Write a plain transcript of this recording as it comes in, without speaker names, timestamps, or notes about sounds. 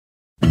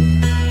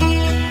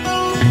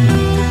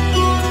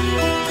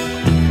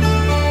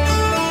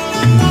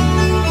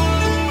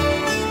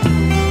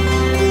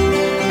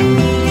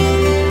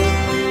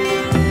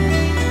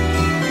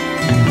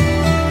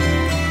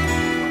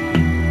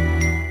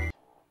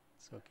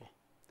Okay.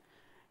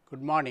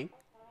 Good morning.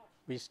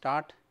 We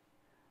start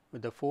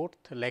with the fourth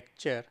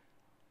lecture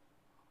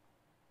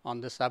on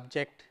the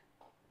subject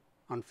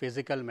on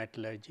physical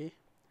metallurgy,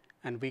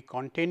 and we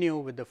continue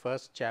with the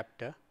first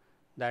chapter,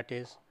 that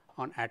is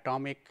on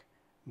atomic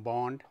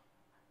bond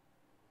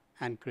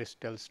and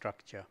crystal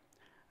structure.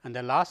 And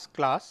the last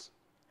class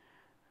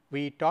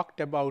we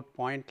talked about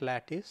point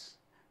lattice,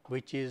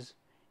 which is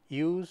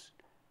used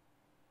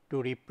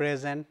to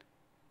represent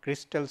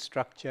crystal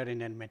structure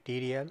in a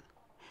material.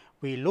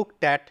 We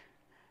looked at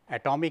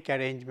atomic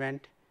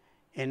arrangement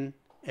in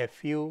a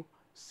few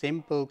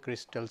simple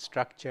crystal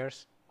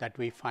structures that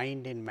we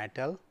find in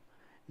metal,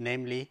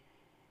 namely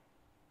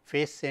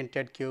face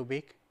centered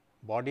cubic,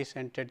 body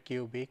centered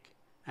cubic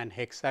and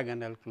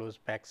hexagonal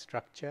closed pack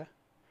structure.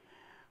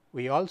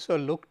 We also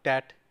looked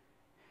at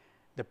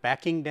the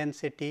packing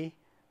density,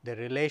 the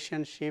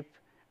relationship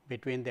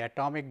between the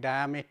atomic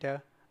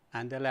diameter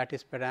and the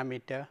lattice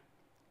parameter,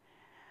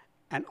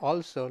 and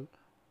also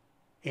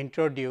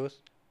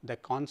introduced the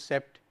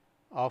concept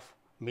of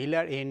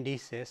Miller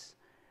indices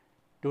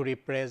to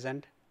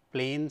represent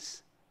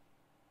planes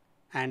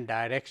and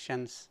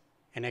directions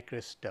in a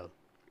crystal.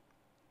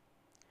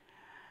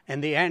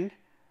 In the end,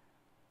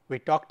 we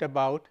talked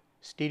about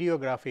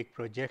stereographic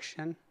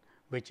projection,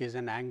 which is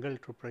an angle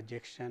to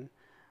projection,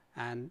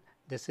 and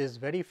this is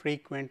very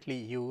frequently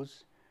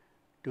used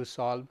to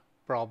solve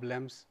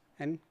problems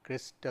in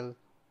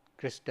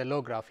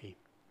crystallography.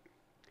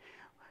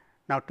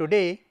 Now,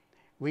 today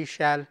we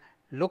shall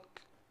look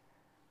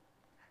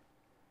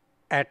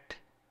at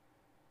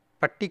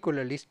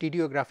particularly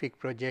stereographic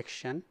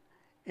projection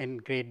in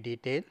great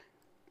detail.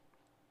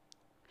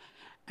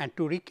 And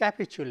to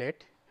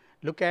recapitulate,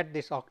 look at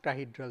this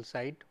octahedral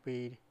site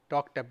we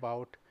talked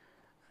about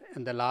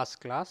in the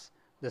last class.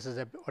 This is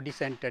a body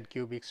centered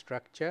cubic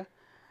structure.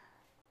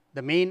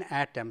 The main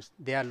atoms,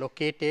 they are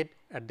located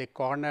at the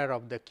corner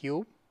of the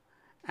cube,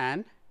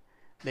 and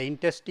the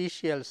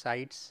interstitial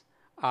sites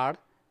are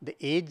the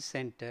edge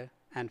center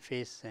and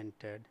face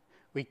centered.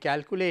 We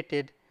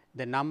calculated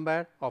the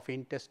number of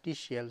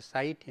interstitial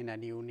site in a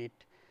unit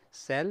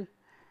cell,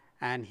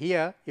 and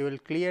here you will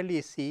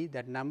clearly see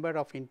that number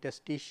of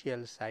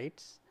interstitial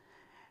sites.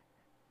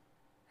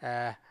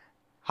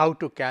 How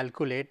to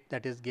calculate,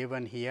 that is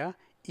given here.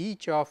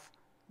 Each of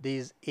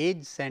these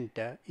edge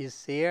center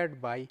is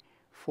shared by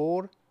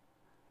 4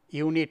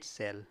 unit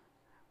cell,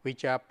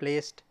 which are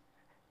placed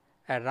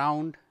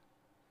around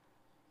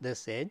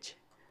this edge.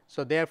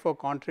 So, therefore,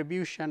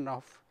 contribution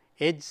of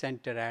edge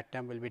center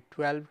atom will be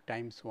 12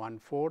 times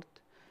 1/4,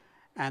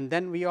 and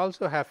then we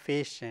also have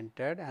face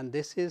centered, and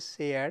this is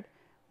shared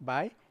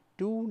by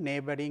 2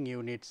 neighboring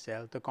unit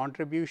cell. The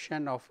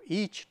contribution of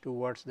each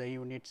towards the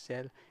unit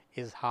cell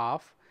is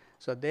half.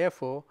 So,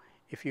 therefore,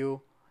 if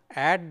you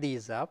add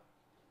these up,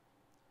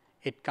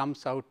 it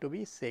comes out to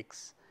be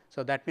 6.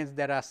 So, that means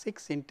there are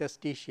 6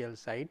 interstitial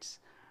sites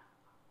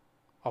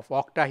of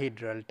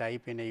octahedral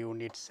type in a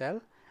unit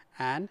cell,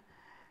 and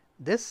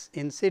this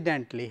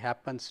incidentally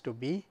happens to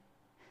be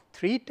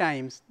 3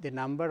 times the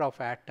number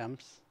of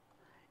atoms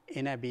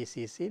in a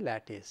BCC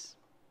lattice.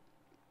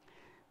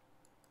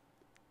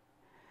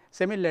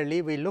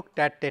 Similarly, we looked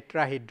at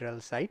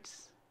tetrahedral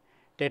sites.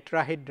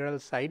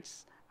 Tetrahedral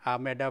sites are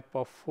made up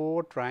of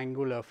 4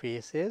 triangular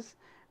faces.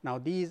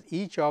 Now,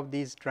 each of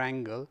these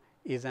triangle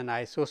is an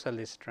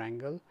isosceles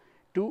triangle.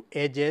 2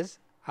 edges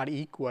are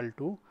equal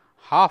to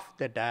half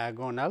the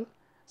diagonal,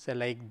 so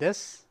like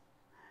this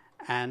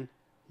and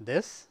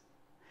this,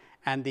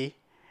 and the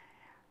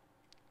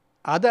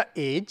other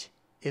edge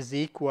is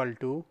equal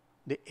to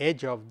the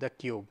edge of the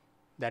cube,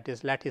 that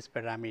is lattice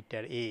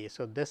parameter A.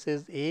 So, this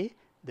is A,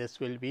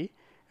 this will be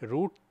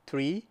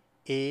 √3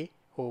 A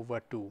over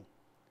 2.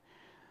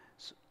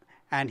 So,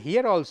 and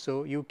here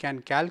also you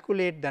can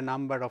calculate the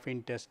number of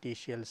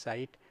interstitial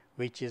site,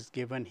 which is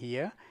given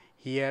here.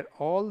 Here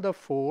all the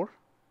 4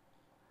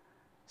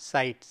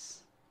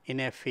 sites in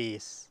a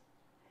face,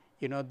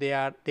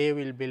 they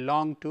will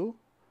belong to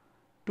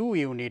 2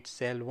 unit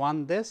cell,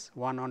 one this,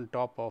 one on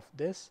top of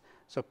this.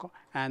 So,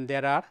 and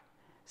there are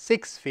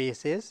 6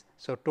 faces.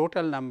 So,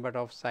 total number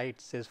of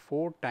sites is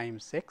 4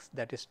 times 6,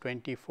 that is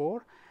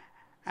 24,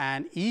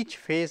 and each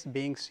face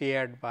being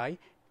shared by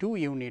 2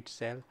 unit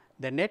cell,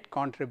 the net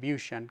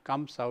contribution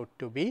comes out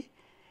to be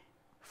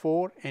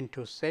 4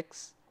 into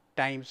 6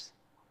 times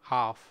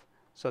half.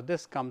 So,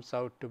 this comes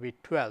out to be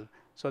 12.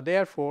 So,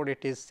 therefore,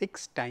 it is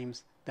 6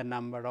 times the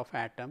number of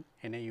atom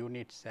in a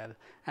unit cell.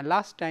 And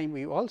last time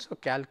we also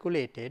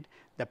calculated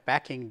the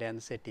packing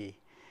density.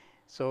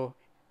 So,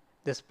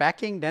 this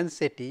packing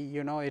density,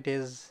 it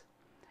is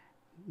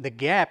the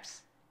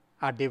gaps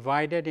are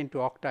divided into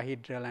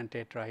octahedral and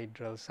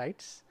tetrahedral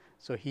sites.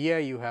 So, here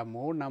you have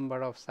more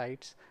number of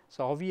sites.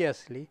 So,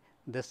 obviously,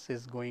 this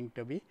is going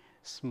to be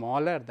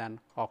smaller than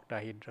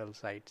octahedral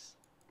sites.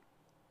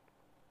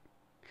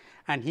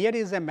 And here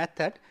is a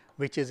method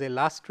which is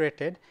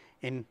illustrated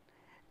in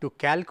to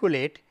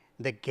calculate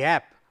the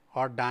gap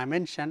or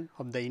dimension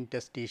of the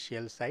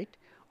interstitial site.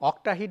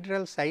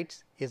 Octahedral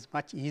sites is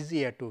much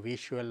easier to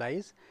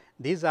visualize.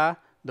 These are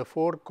the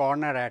 4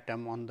 corner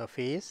atom on the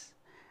face,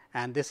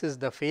 and this is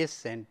the face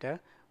center,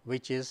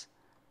 which is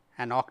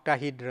an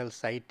octahedral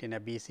site in a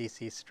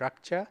BCC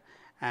structure,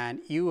 and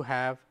you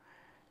have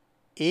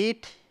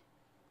 8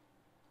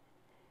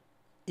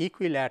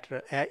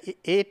 equilateral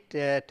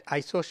 8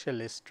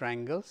 isosceles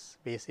triangles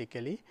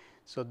basically.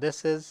 So,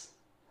 this is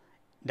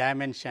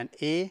dimension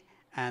A,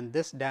 and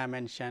this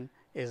dimension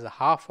is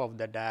half of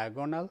the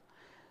diagonal.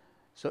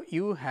 So,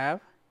 you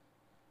have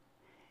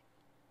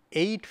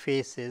 8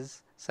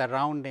 faces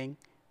surrounding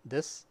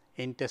this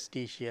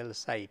interstitial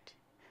site,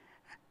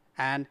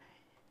 and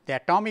the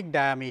atomic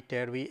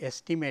diameter we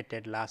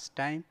estimated last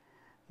time,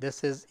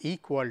 this is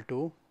equal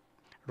to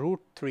root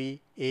 3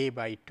 a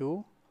by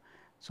 2.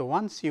 So,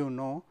 once you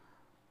know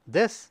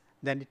this,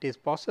 then it is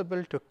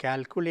possible to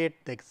calculate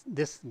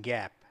this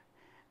gap.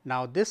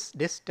 Now, this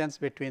distance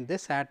between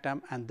this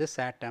atom and this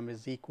atom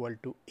is equal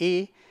to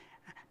a,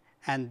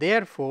 and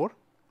therefore,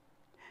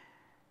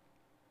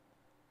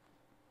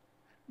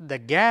 the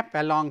gap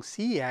along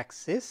c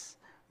axis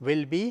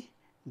will be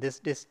this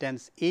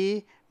distance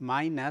a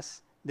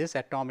minus this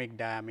atomic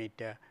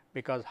diameter,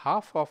 because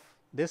half of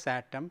this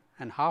atom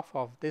and half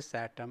of this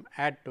atom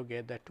add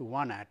together to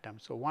one atom.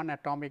 So, one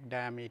atomic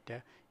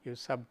diameter you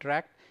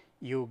subtract,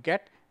 you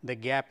get the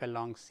gap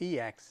along c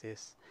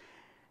axis.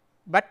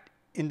 But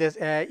in this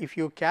if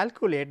you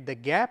calculate the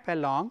gap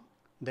along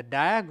the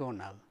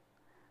diagonal,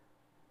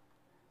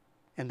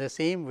 in the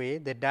same way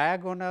the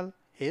diagonal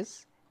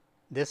is,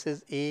 this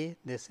is a,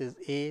 this is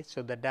a.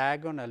 So, the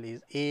diagonal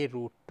is a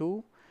root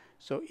 2.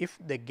 So, if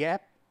the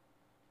gap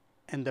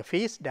in the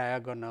face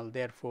diagonal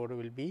therefore,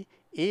 will be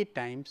a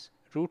times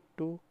root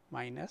 2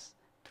 minus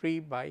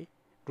 3 by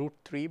root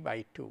 3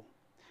 by 2,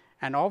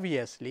 and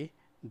obviously,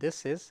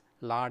 this is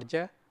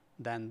larger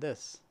than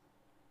this.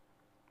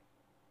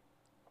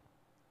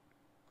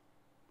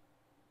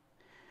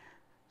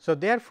 So,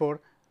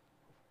 therefore,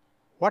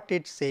 what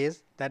it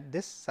says that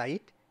this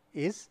site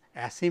is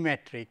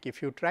asymmetric.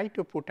 If you try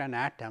to put an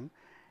atom,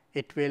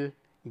 it will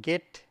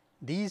get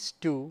these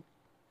two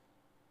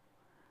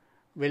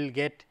will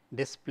get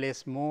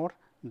displaced more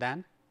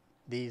than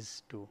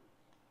these two.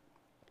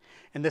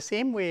 In the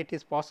same way, it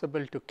is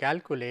possible to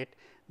calculate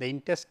the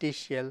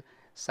interstitial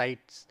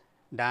sites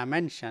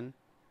dimension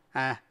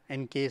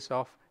in case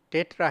of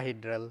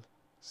tetrahedral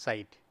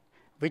site,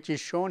 which is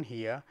shown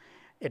here.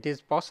 It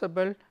is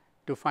possible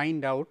to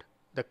find out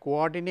the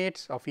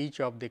coordinates of each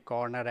of the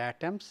corner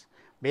atoms.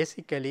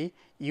 Basically,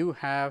 you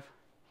have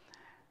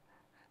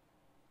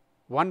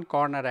one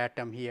corner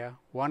atom here,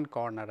 one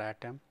corner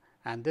atom,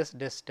 and this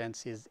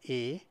distance is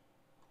a.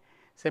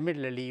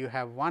 Similarly, you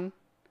have one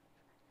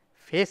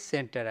face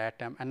center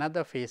atom,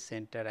 another face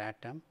center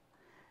atom.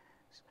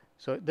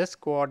 So, this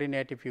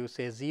coordinate, if you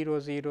say 0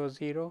 0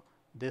 0,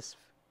 this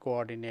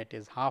coordinate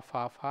is half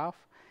half half,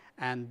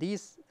 and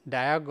these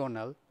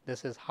diagonal,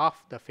 this is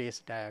half the face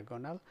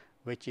diagonal,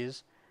 which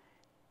is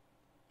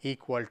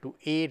equal to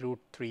a root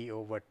 3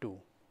 over 2.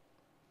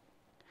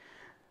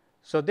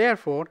 So,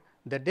 therefore,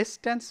 the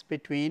distance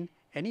between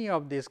any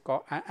of these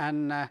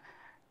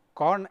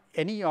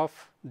any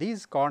of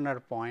these corner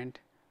point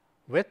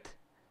with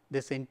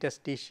this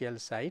interstitial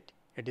site,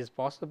 it is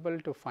possible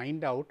to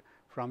find out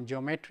from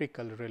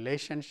geometrical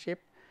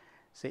relationship.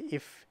 Say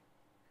if,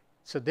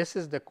 so this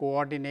is the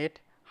coordinate,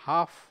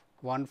 half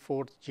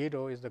 1/4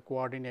 0 is the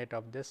coordinate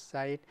of this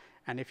site,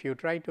 and if you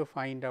try to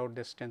find out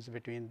distance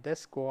between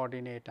this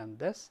coordinate and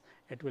this,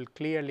 it will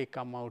clearly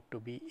come out to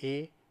be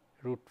a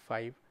root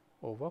 5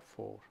 over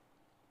 4.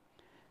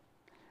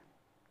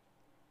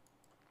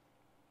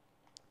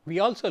 We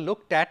also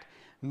looked at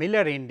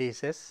Miller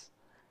indices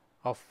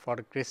of for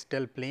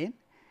crystal plane.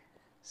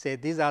 Say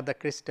these are the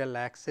crystal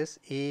axis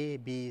A,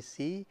 B,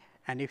 C,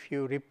 and if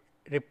you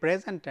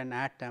represent an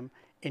atom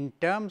in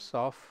terms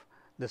of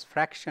this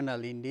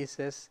fractional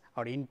indices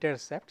or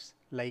intercepts,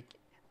 like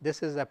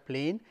this is a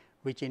plane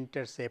which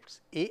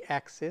intercepts A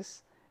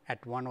axis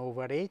at 1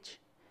 over h,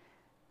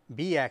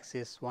 B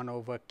axis 1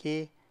 over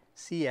k,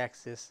 C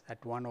axis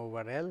at 1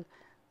 over L,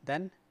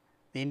 then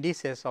the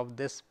indices of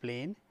this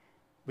plane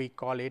we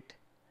call it,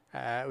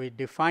 we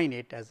define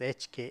it as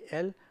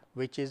HKL,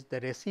 which is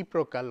the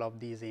reciprocal of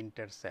these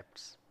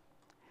intercepts.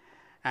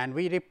 And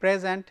we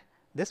represent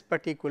this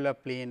particular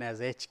plane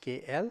as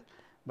HKL,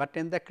 but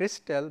in the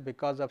crystal,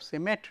 because of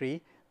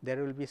symmetry,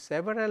 there will be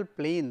several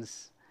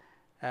planes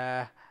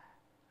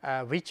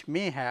which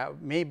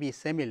may be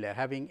similar,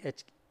 having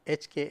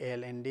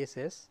HKL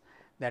indices.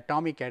 The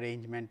atomic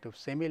arrangement of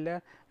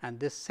similar, and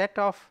this set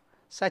of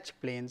such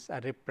planes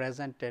are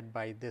represented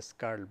by this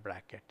curl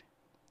bracket.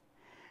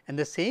 In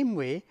the same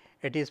way,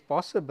 it is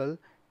possible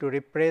to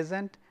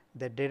represent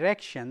the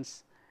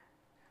directions,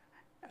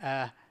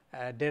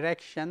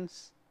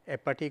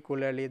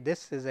 particularly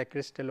this is a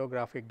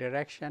crystallographic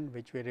direction,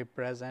 which we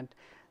represent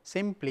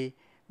simply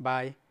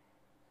by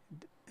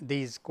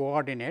these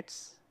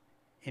coordinates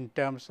in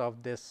terms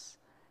of this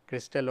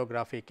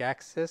crystallographic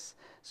axis.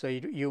 So,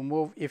 you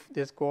move, if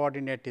this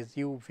coordinate is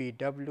u v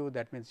w,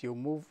 that means you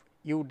move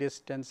u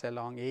distance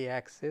along a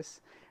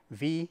axis,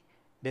 v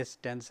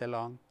distance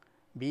along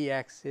B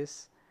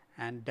axis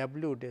and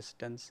W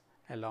distance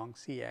along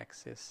C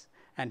axis.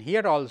 And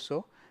here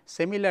also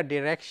similar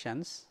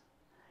directions,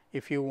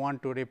 if you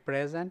want to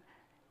represent,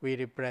 we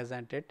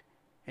represent it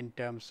in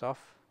terms of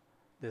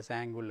this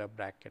angular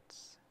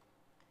brackets.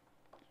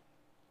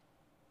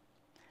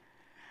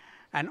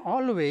 And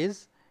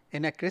always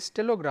in a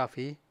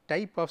crystallography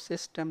type of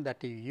system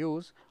that you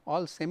use,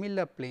 all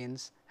similar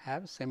planes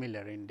have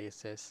similar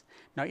indices.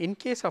 Now, in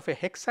case of a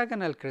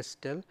hexagonal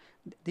crystal,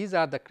 these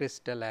are the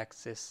crystal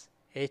axis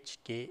H,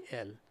 K,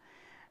 L,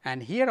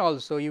 and here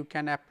also you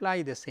can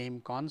apply the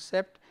same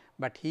concept,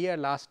 but here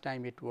last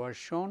time it was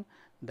shown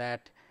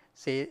that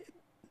say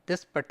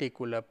this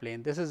particular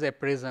plane, this is a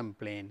prism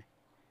plane.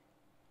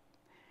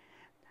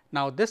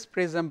 Now, this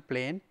prism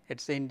plane,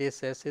 its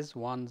indices is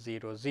 1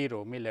 0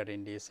 0 Miller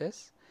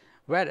indices,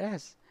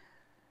 whereas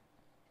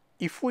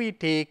if we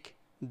take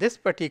this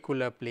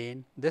particular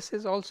plane, this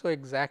is also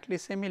exactly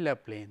similar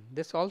plane,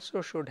 this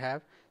also should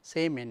have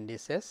same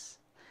indices,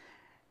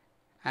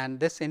 and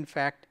this in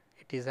fact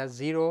it is a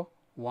 0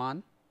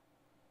 1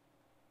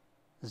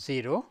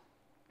 0.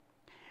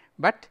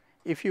 But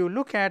if you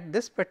look at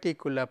this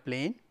particular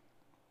plane,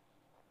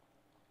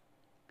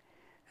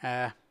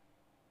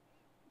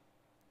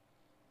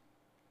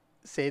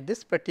 say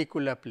this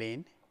particular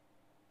plane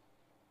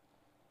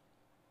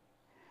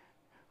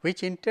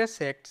which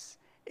intersects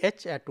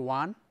h at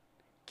 1,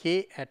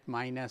 k at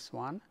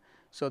 -1.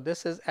 So,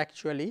 this is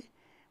actually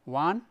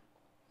 1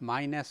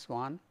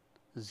 -1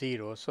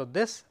 0. So,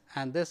 this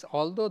and this,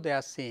 although they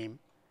are same,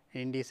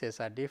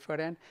 indices are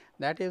different.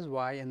 That is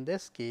why in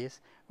this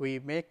case we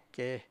make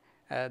a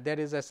there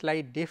is a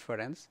slight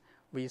difference.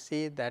 We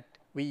see that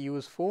we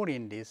use 4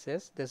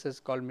 indices. This is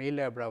called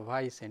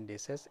Miller-Bravais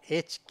indices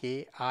H,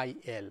 K, I,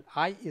 L.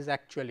 I is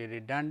actually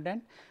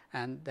redundant,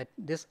 and that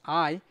this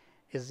I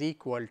is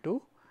equal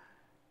to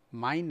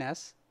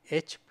minus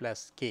H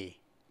plus K,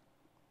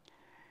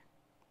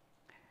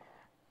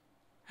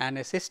 and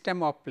a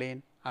system of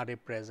plane are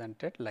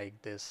represented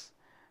like this.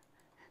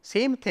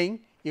 Same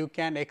thing you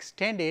can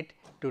extend it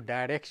to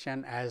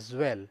direction as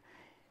well.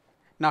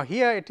 Now,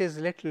 here it is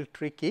little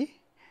tricky.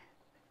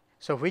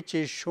 So, which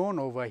is shown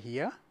over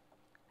here,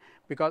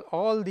 because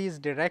all these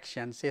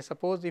directions, say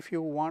suppose if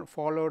you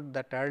followed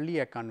that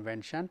earlier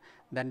convention,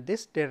 then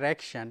this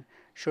direction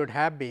should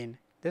have been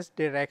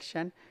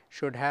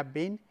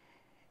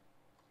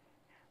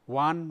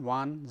 1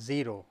 1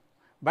 0,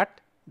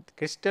 but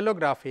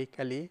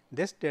crystallographically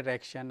this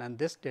direction and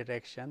this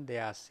direction they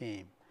are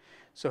same.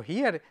 So,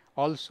 here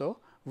also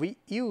we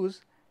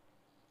use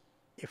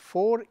a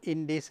 4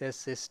 indices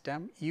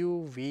system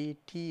U, V,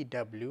 T,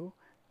 W.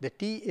 The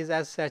T is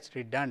as such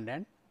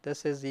redundant,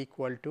 this is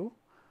equal to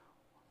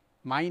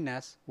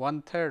minus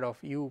 1/3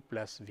 of U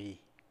plus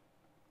V.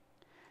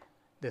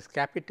 This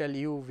capital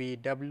U, V,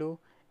 W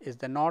is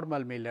the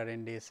normal Miller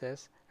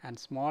indices, and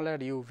smaller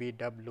U, V,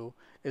 W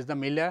is the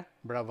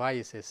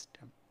Miller-Bravais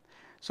system.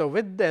 So,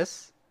 with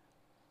this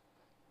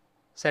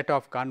set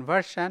of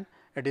conversion,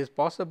 it is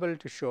possible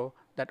to show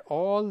that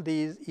all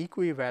these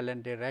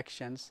equivalent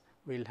directions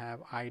will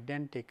have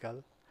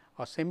identical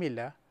or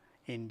similar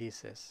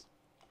indices.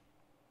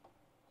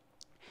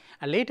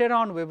 And later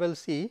on we will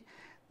see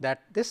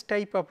that this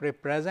type of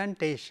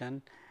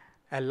representation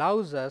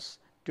allows us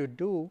to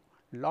do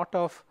lot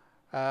of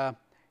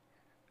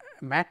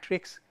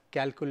matrix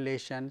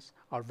calculations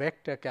or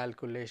vector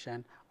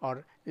calculation,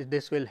 or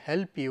this will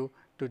help you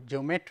to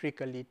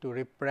geometrically to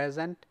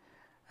represent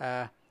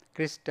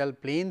crystal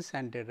planes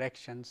and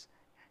directions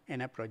in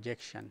a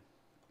projection.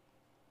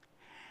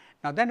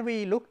 Now, then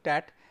we looked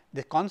at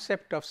the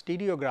concept of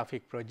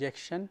stereographic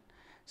projection.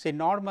 Say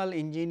normal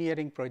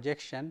engineering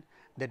projection,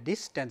 the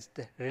distance,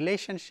 the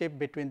relationship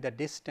between the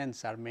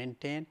distance are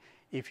maintained.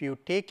 If you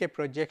take a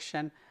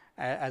projection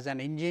as an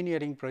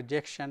engineering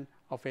projection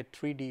of a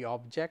 3D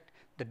object,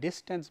 the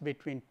distance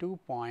between 2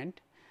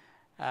 points,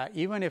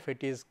 even if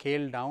it is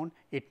scaled down,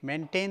 it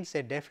maintains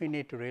a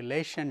definite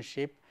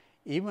relationship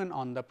even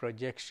on the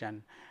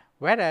projection.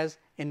 Whereas,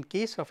 in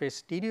case of a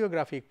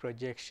stereographic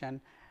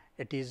projection,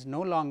 it is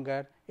no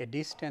longer a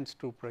distance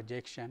to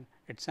projection,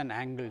 it is an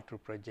angle to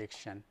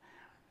projection.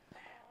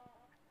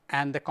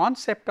 And the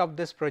concept of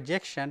this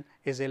projection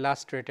is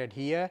illustrated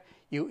here.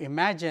 You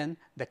imagine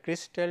the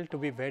crystal to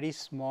be very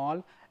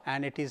small,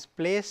 and it is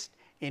placed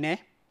in a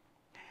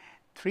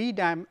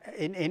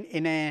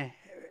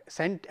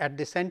at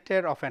the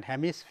center of an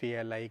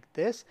hemisphere like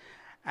this,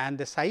 and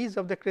the size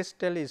of the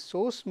crystal is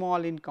so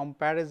small in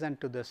comparison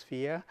to the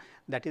sphere,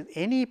 that is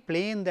any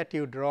plane that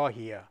you draw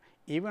here,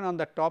 even on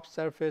the top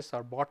surface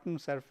or bottom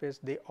surface,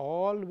 they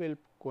all will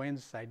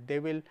coincide, they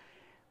will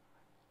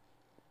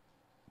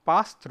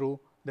pass through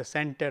the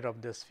center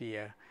of the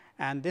sphere,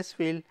 and this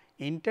will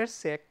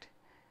intersect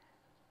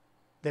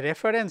the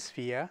reference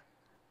sphere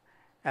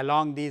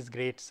along these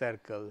great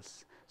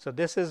circles. So,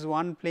 this is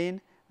one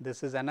plane,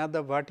 this is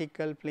another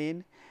vertical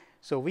plane.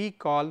 So, we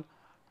call,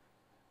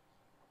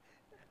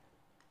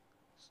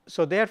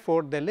 so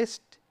therefore, the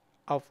list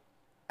of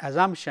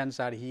assumptions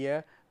are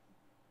here.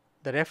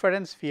 The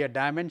reference sphere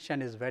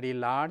dimension is very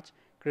large,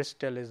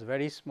 crystal is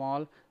very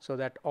small. So,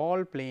 that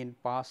all plane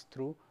pass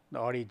through the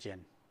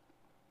origin.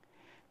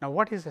 Now,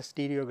 what is a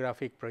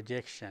stereographic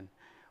projection?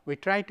 We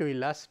try to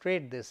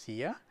illustrate this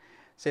here.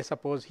 Say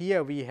suppose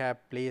here we have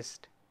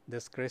placed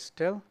this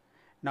crystal.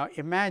 Now,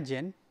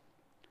 imagine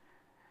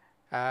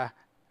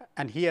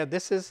and here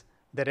this is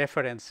the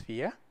reference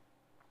sphere.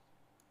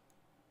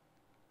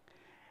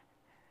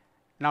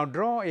 Now,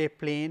 draw a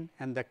plane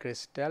and the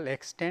crystal,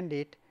 extend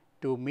it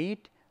to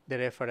meet the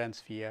reference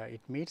sphere.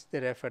 It meets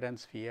the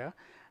reference sphere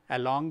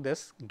along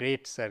this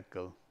great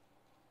circle.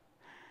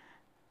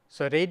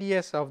 So,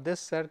 radius of this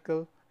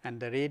circle and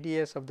the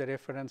radius of the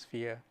reference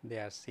sphere, they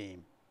are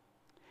same.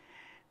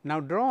 Now,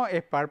 draw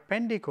a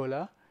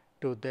perpendicular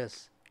to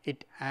this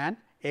and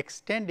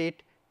extend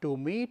it to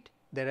meet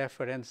the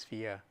reference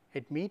sphere.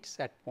 It meets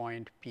at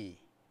point P.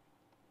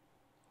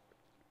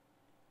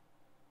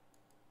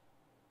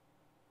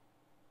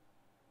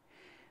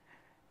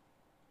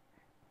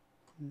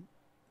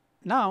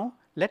 Now,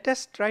 let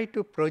us try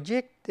to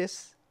project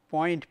this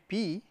point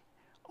P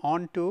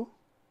onto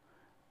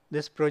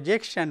this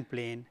projection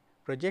plane.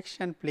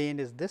 Projection plane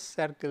is this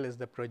circle is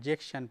the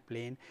projection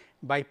plane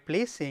by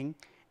placing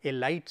a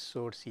light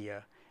source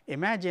here.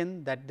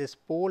 Imagine that this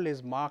pole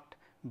is marked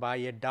by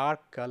a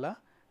dark color,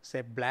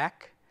 say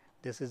black.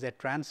 This is a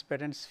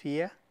transparent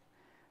sphere.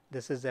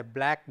 This is a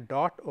black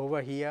dot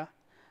over here,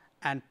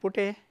 and put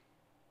a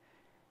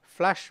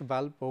flash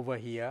bulb over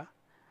here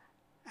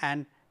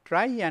and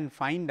try and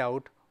find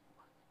out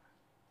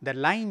the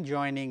line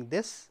joining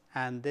this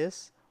and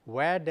this,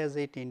 where does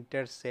it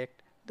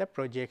intersect the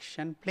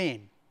projection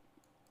plane.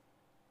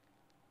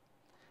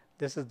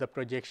 This is the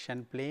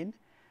projection plane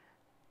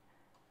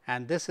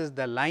and this is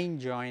the line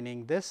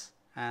joining this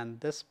and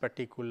this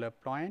particular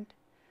point,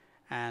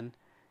 and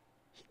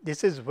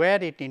this is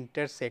where it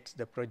intersects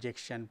the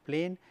projection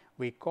plane.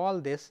 We call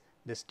this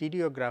the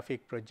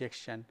stereographic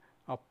projection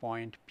of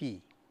point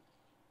P.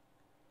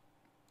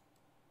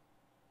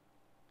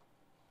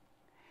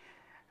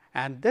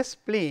 And this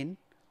plane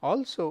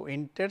also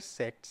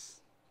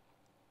intersects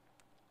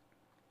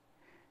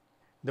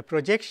the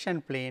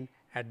projection plane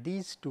at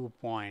these 2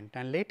 points,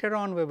 and later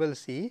on we will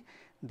see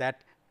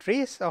that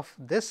trace of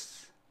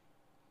this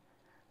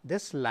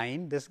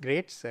line, this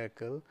great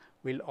circle,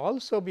 will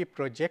also be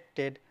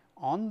projected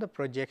on the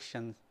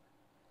projection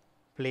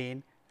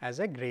plane as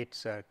a great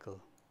circle.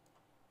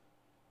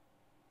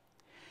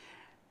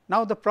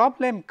 Now, the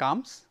problem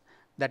comes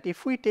that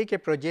if we take a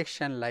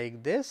projection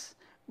like this,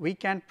 we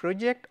can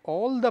project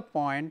all the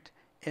point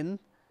in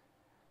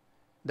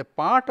the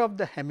part of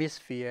the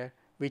hemisphere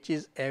which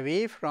is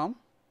away from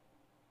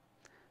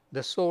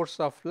the source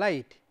of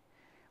light.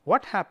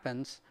 What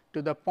happens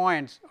to the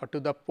points or to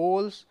the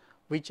poles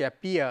which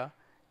appear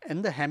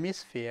in the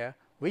hemisphere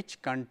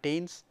which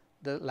contains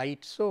the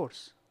light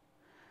source?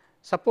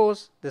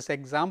 Suppose this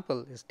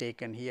example is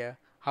taken here.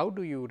 How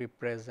do you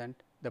represent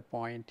the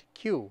point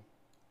Q?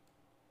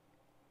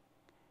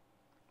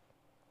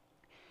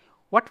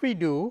 What we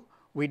do?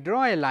 We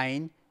draw a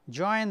line,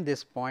 join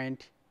this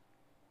point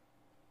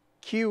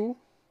Q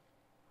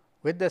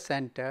with the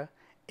center,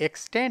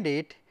 extend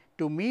it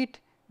to meet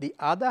the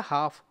other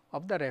half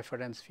of the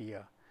reference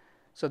sphere.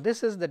 So,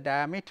 this is the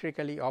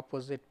diametrically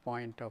opposite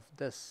point of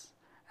this,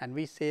 and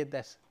we say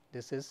that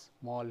this is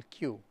small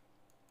q,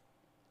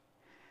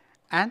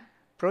 and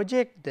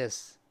project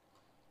this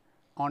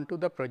onto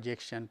the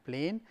projection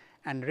plane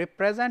and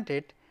represent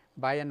it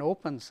by an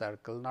open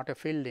circle, not a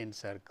filled in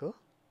circle.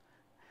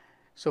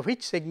 So,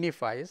 which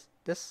signifies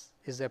this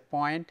is a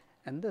point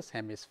in this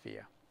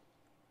hemisphere.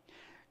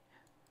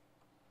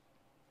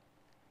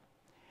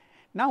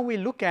 Now, we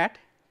look at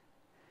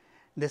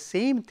the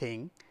same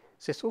thing.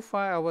 So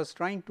far I was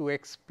trying to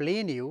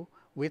explain you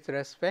with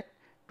respect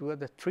to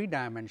the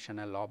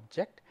 3-dimensional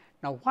object.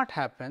 Now, what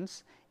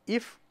happens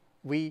if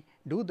we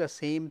do the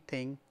same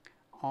thing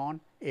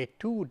on a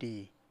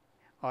 2D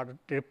or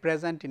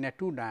represent in a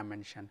 2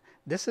 dimension?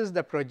 This is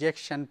the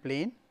projection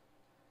plane.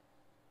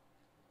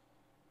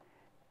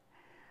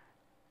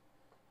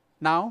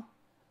 Now,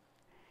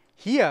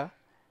 here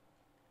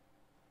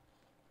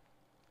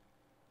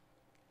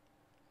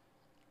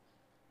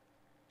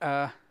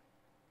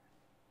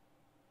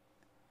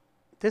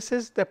this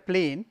is the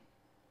plane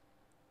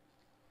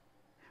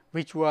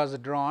which was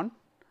drawn,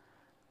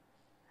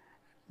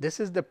 this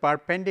is the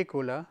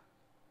perpendicular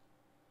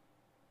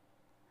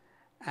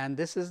and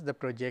this is the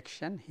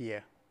projection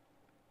here.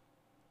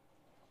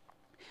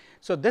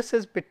 So, this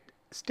is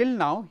still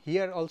now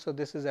here also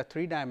this is a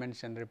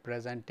 3-dimension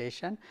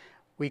representation.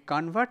 We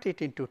convert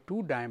it into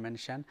 2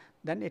 dimension,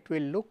 then it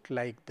will look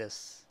like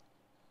this.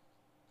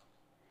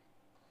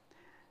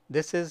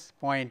 This is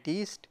point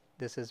east,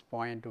 this is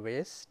point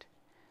west.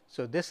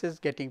 So, this is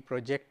getting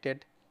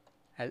projected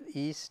as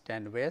east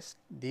and west,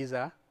 these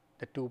are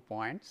the 2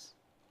 points.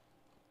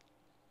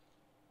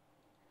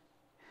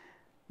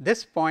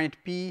 This point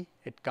P,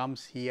 it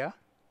comes here,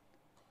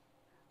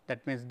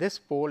 that means this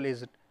pole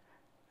is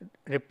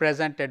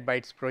represented by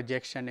its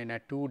projection in a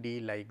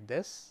 2D like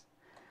this,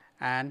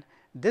 and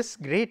this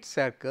great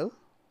circle,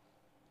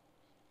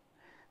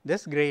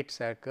 this great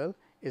circle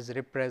is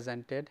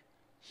represented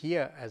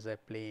here as a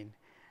plane,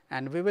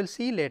 and we will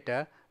see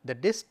later the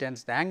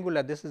distance, the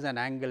angular, this is an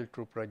angle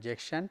through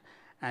projection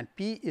and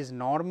P is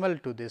normal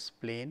to this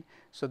plane.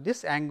 So,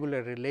 this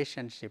angular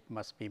relationship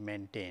must be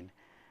maintained.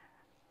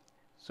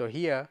 So,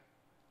 here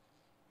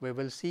we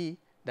will see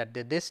that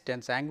the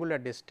distance, angular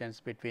distance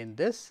between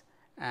this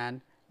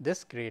and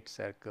this great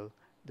circle,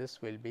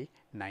 this will be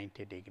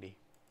 90 degree.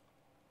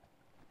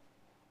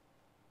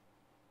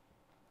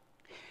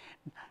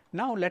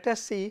 Now, let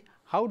us see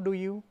how do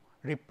you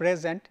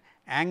represent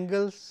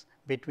angles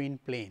between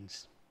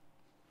planes.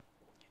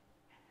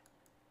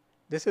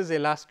 This is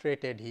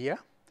illustrated here,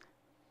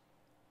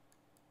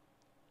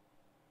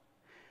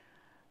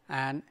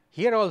 and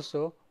here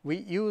also we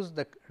use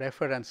the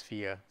reference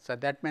sphere. So,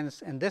 that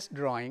means, in this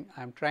drawing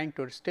I am trying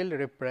to still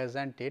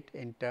represent it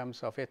in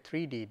terms of a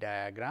 3D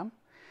diagram.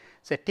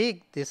 So,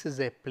 take this is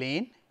a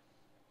plane,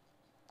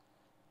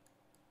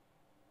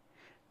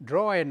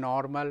 draw a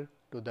normal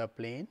to the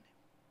plane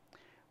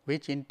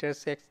which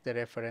intersects the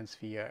reference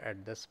sphere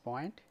at this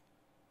point.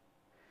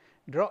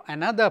 Draw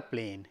another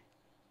plane,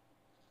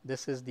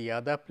 this is the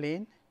other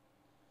plane.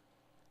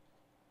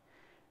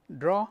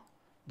 Draw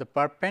the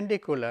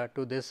perpendicular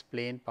to this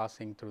plane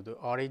passing through the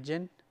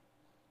origin.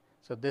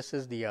 So, this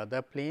is the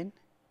other plane,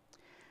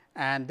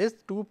 and these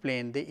two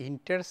planes they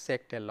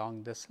intersect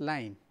along this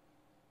line.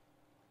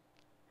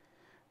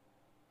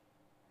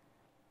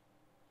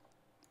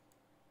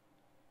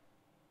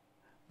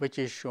 Which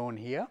is shown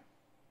here.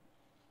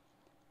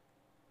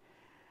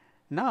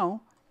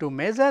 Now, to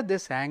measure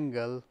this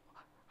angle,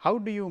 how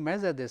do you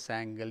measure this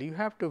angle? You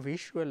have to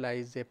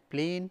visualize a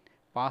plane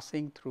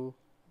passing through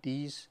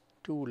these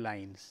two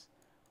lines,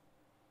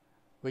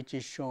 which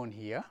is shown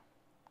here,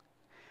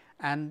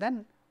 and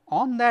then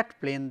on that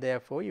plane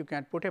therefore, you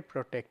can put a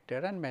protector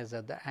and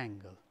measure the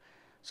angle.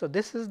 So,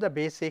 this is the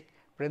basic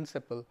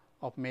principle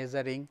of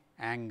measuring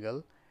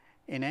angle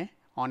in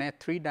on a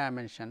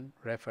 3-dimension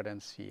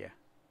reference sphere.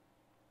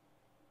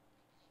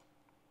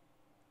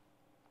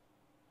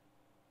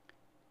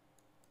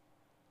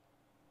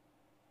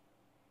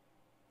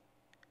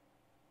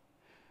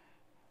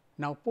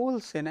 Now,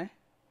 poles in a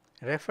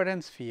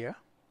reference sphere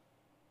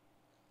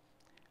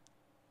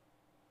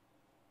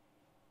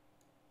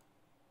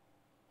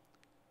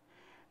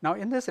Now,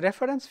 in this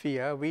reference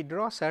sphere, we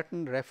draw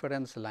certain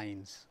reference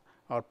lines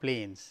or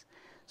planes.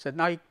 So,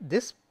 now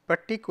this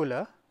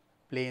particular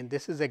plane,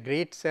 this is a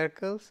great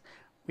circles.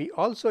 We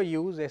also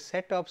use a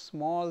set of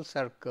small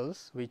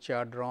circles which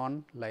are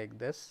drawn like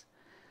this.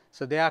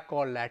 So, they are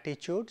called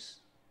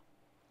latitudes,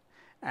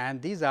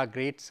 and these are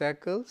great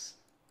circles,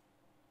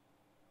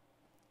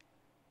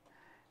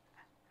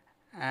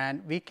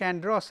 and we can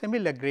draw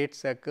similar great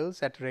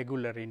circles at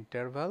regular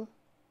interval.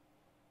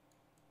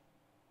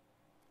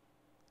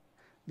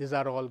 These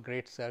are all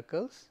great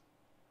circles.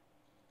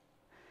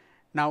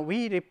 Now,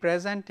 we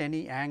represent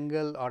any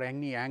angle or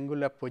any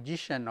angular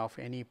position of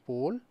any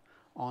pole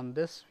on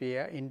this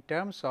sphere in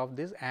terms of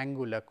these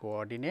angular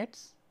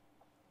coordinates.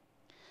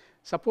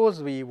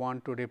 Suppose we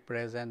want to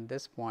represent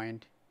this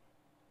point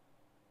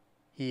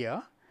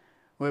here,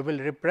 we will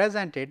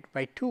represent it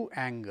by two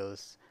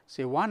angles.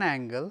 Say one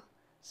angle,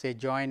 say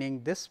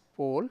joining this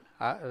pole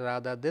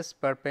rather this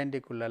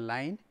perpendicular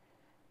line,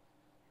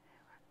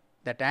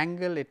 that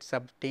angle it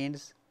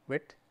subtends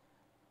with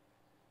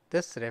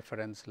this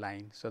reference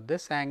line. So,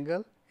 this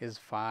angle is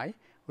phi,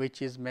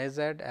 which is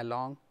measured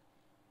along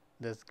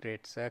this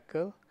great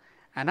circle.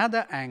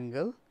 Another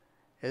angle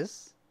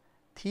is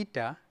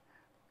theta.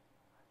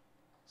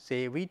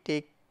 Say we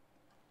take,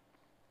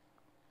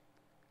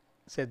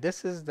 say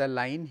this is the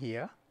line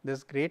here,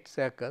 this great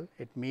circle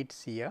it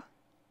meets here,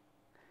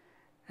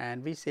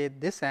 and we say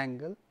this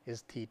angle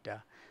is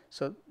theta.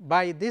 So,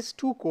 by these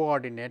two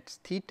coordinates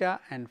theta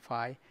and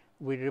phi,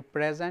 we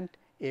represent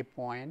a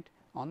point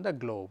on the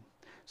globe.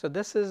 So,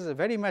 this is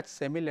very much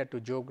similar to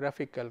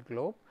geographical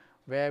globe,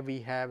 where we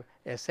have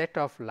a set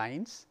of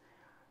lines,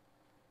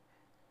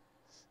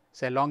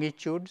 say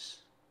longitudes,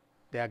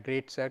 they are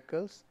great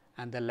circles,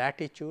 and the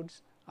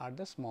latitudes are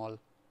the small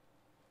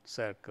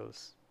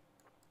circles.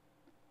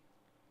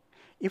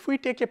 If we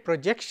take a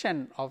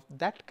projection of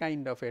that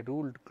kind of a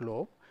ruled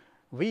globe,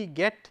 we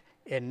get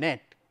a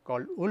net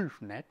called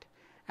Wolf net,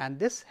 and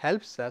this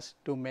helps us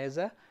to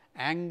measure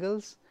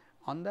angles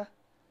on the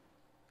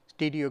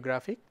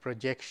stereographic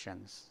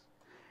projections.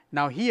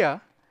 Now,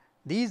 here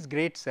these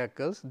great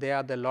circles, they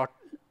are the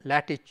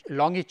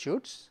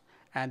longitudes,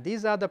 and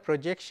these are the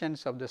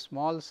projections of the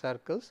small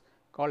circles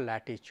called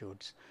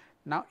latitudes.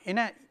 Now, in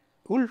a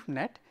Wolf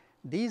net,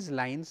 these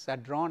lines are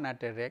drawn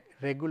at a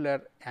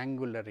regular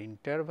angular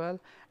interval,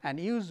 and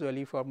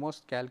usually for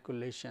most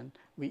calculation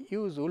we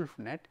use Wolf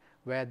net,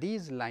 where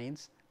these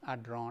lines are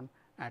drawn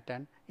at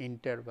an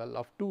interval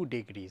of 2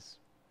 degrees.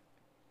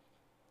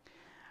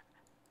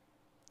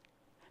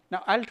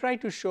 Now, I will try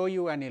to show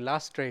you an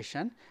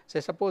illustration. Say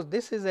suppose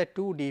this is a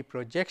 2D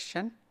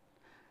projection,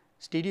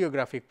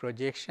 stereographic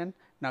projection.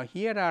 Now,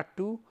 here are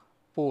two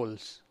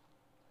poles,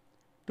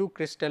 two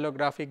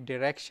crystallographic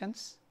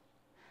directions.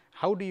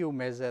 How do you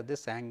measure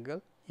this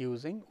angle?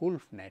 using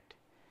wolf net.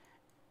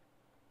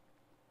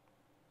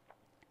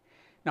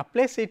 Now,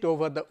 place it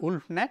over the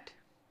wolf net.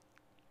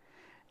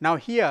 Now,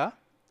 here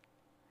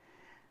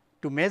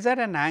to measure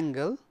an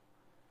angle,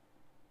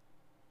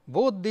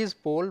 both these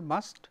poles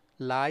must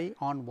lie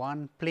on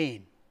one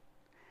plane,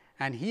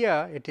 and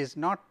here it is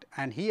not,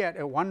 and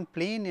here one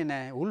plane in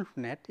a wolf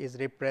net is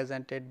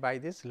represented by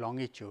this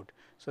longitude.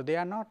 So, they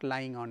are not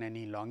lying on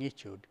any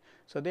longitude.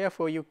 So,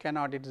 therefore, you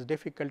cannot, it is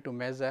difficult to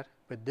measure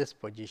with this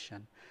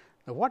position.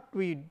 Now, what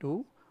we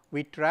do?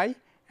 We try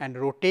and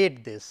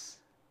rotate this,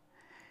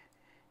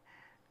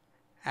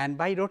 and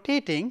by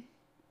rotating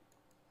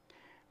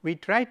we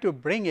try to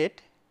bring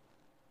it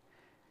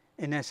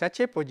in such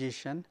a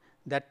position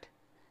that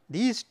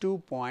these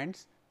 2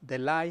 points, they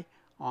lie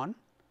on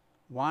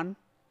one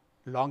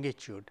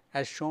longitude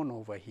as shown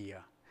over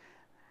here,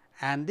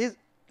 and this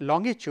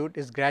longitude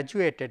is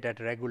graduated at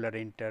regular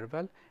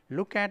interval.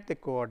 Look at the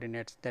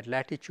coordinates, that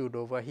latitude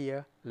over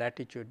here,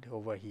 latitude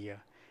over here,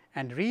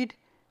 and read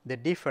the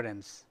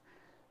difference.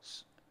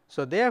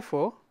 So,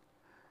 therefore,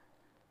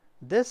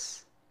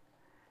 this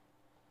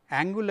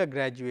angular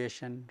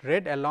graduation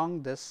read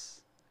along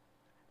this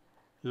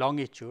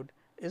longitude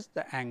is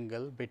the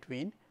angle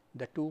between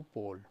the 2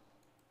 poles.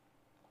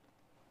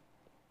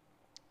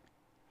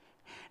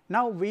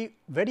 Now, we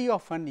very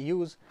often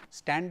use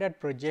standard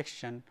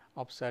projection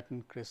of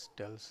certain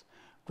crystals.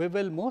 We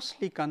will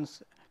mostly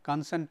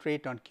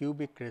concentrate on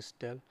cubic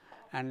crystal,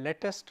 and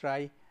let us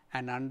try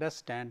and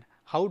understand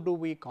how do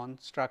we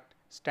construct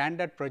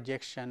standard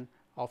projection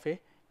of a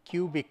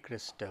cubic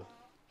crystal.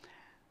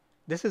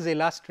 This is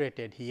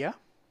illustrated here.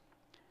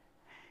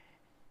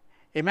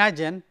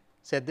 Imagine,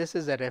 say this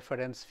is a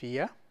reference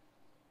sphere.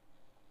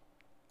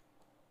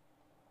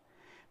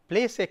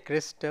 Place a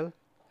crystal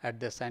at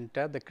the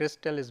center. The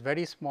crystal is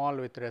very small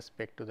with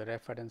respect to the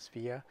reference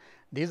sphere.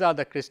 These are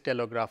the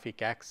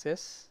crystallographic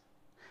axes,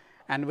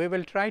 and we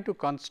will try to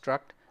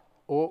construct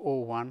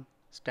 001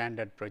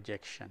 standard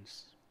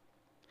projections.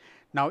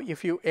 Now,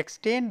 if you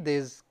extend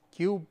these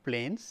cube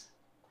planes,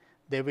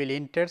 they will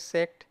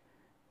intersect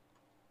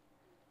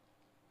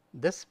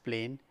this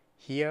plane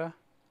here,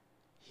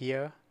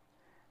 here,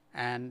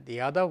 and the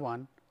other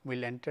one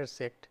will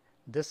intersect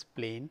this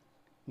plane,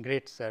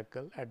 great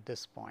circle, at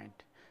this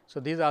point. So,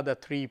 these are the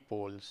 3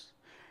 poles.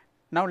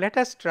 Now, let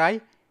us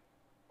try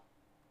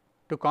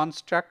to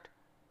construct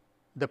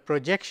the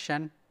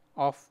projection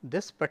of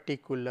this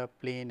particular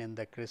plane in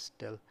the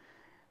crystal.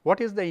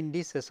 What is the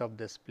indices of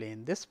this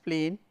plane? This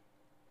plane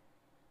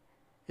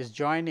is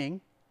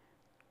joining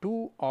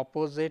 2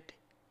 opposite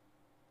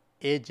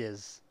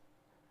edges.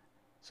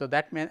 So,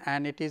 that means,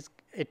 and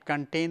it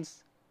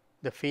contains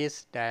the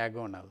face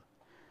diagonal.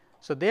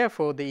 So,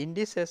 therefore, the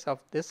indices of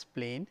this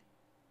plane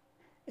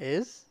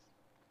is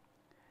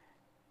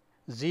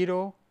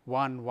 0,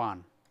 1,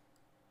 1.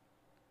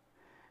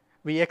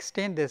 We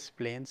extend this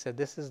plane. So,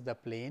 this is the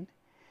plane,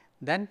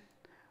 then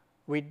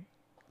we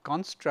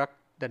construct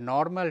the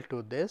normal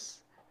to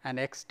this and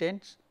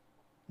extend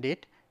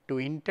it to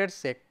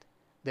intersect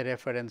the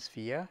reference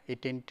sphere.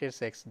 It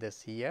intersects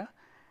this here,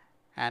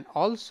 and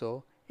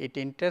also it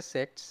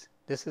intersects,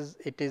 this is,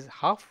 it is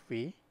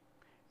halfway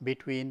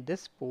between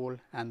this pole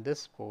and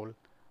this pole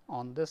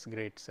on this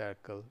great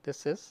circle.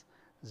 This is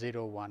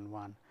 0, 1,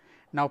 1.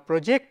 Now,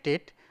 project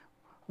it,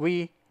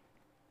 we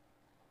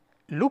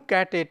look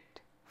at it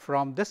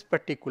from this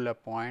particular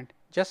point,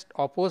 just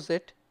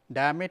opposite,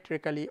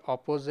 diametrically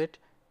opposite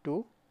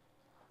to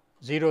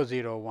 0,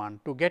 0, 1.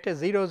 To get a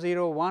 0,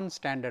 0, 1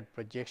 standard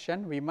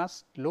projection, we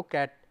must look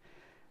at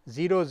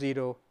 0,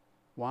 0,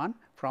 1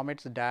 from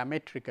its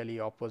diametrically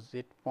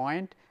opposite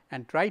point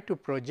and try to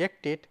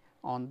project it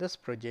on this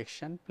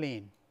projection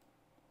plane.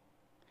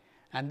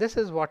 And this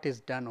is what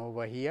is done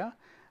over here.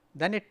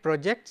 Then it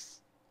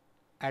projects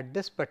at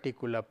this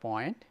particular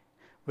point,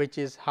 which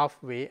is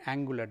halfway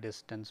angular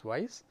distance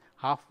wise,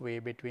 halfway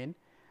between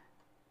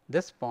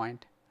this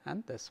point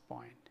and this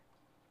point.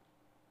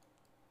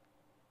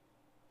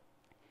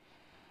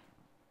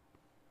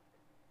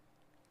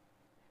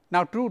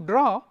 Now, to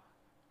draw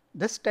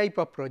this type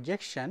of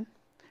projection,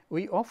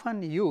 we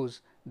often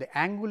use the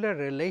angular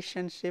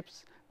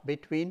relationships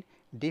between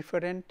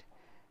different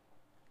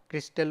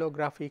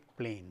crystallographic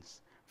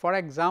planes. For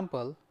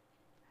example,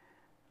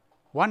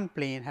 one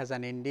plane has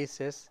an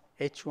indices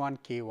H1,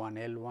 K1,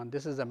 L1,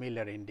 this is the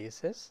Miller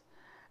indices,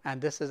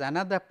 and this is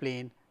another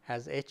plane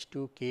has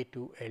H2,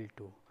 K2,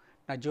 L2.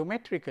 Now,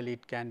 geometrically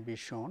it can be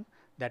shown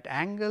that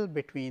angle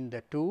between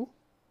the two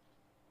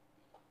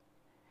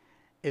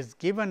is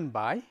given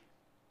by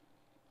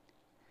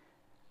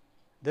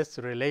this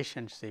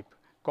relationship.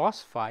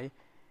 Cos phi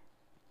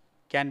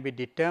can be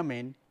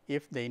determined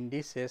if the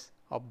indices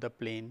of the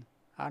plane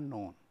are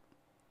known.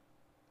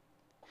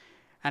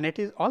 And it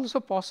is also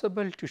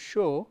possible to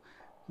show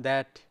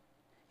that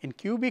in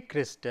cubic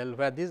crystal,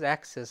 where these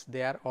axes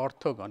they are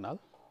orthogonal.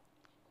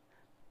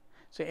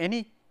 So,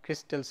 any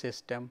crystal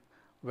system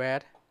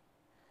where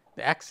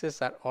the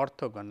axes are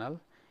orthogonal,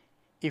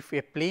 if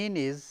a plane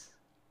is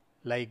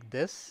like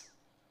this,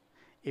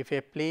 if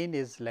a plane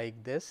is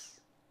like this,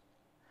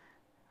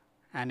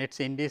 and its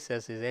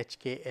indices is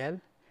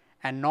HKL,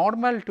 and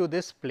normal to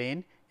this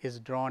plane is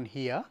drawn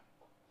here.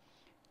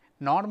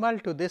 Normal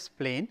to this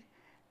plane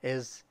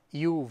is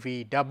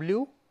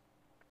UVW,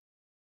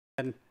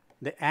 and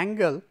the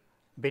angle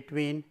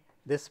between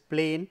this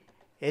plane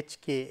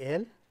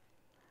HKL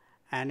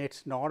and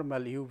its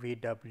normal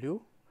UVW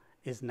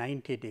is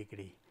 90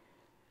 degree.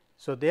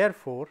 So,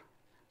 therefore,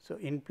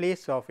 in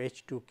place of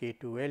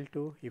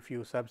H2K2L2, if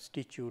you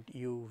substitute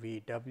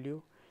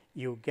UVW,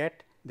 you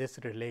get this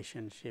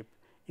relationship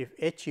if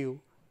HU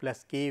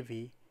plus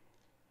KV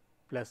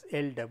plus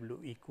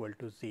LW equal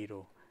to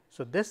 0.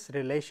 So, this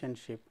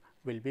relationship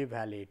will be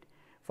valid.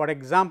 For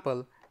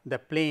example, the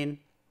plane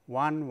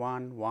 1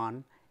 1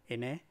 1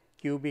 in a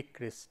cubic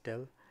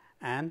crystal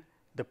and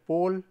the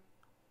pole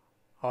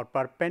or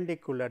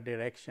perpendicular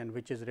direction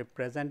which is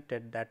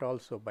represented that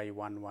also by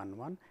 1 1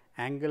 1,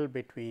 angle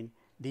between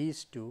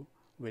these two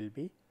will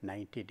be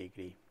 90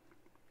 degree.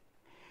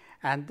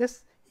 And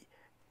this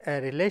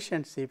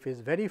relationship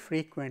is very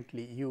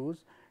frequently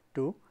used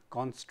to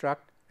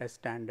construct a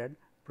standard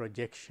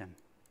projection.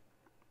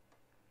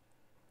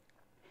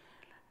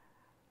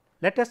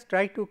 Let us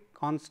try to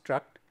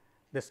construct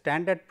the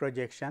standard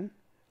projection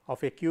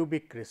of a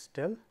cubic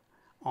crystal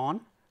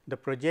on the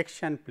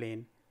projection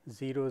plane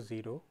 0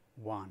 0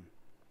 1.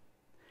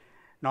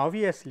 Now,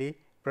 obviously,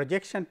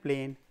 projection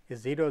plane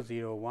is 0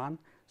 0 1.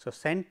 So,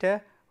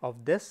 center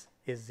of this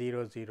is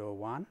 0 0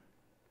 1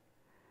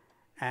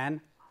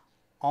 and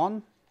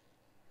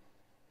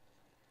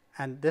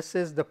this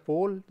is the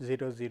pole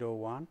 0 0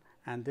 1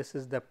 and this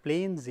is the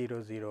plane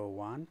 0 0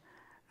 1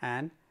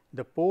 and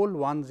the pole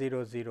 1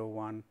 0 0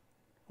 1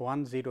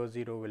 1 0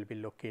 0 will be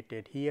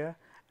located here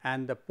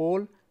and the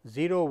pole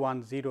 0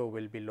 1 0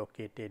 will be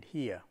located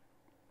here.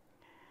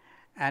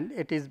 And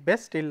it is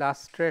best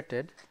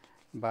illustrated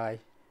by,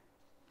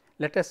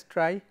 let us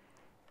try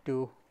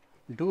to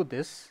do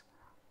this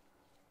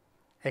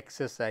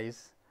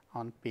exercise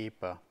on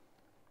paper.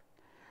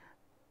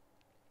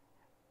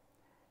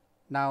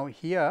 Now,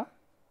 here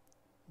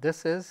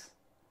this is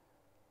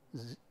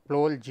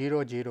pole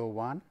 0 0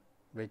 1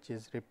 which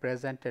is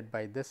represented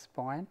by this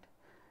point.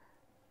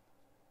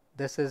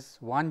 This is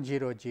 1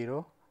 0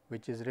 0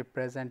 which is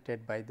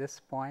represented by this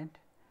point.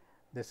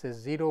 This is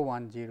 0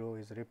 1 0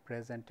 is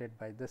represented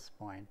by this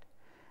point.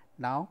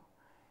 Now,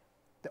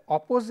 the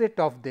opposite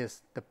of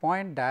this, the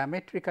point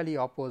diametrically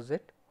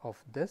opposite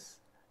of this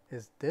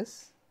is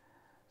this.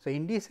 So,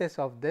 indices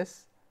of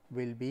this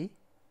will be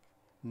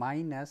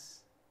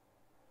minus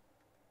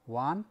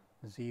 1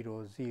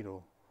 0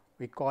 0,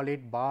 we call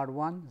it bar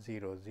 1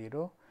 0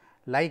 0.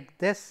 Like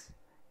this,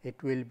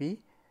 it will be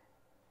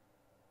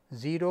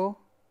 0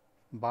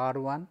 bar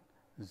 1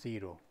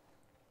 0.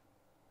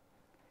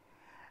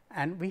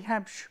 And we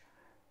have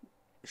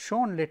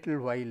shown little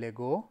while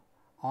ago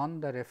on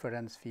the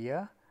reference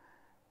sphere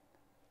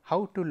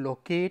how to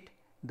locate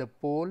the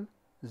pole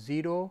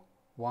 0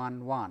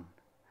 1 1.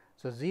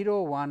 So,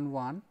 0 1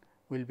 1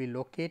 will be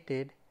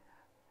located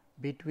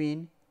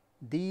between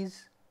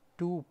these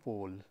two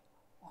poles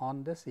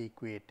on this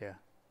equator.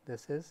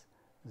 This is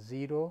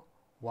 0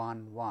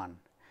 1 1.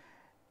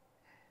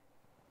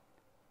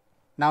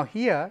 Now,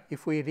 here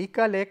if we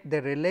recollect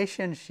the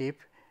relationship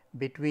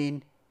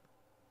between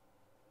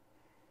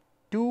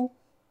two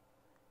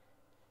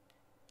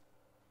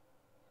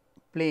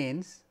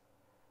planes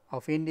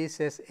of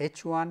indices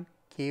H 1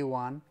 K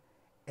 1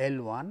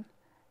 L 1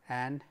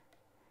 and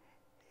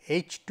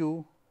H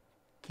 2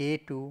 K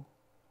 2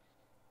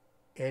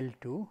 L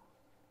 2,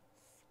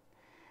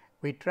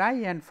 we try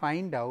and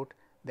find out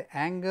the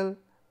angle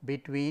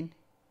between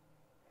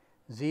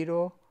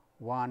 0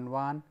 1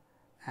 1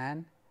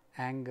 and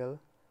angle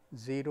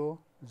 0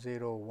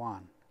 0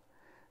 1.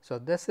 So,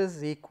 this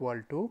is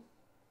equal to,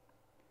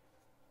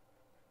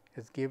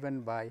 is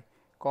given by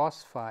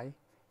cos phi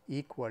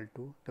equal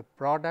to the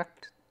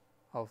product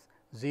of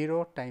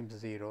 0 times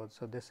 0.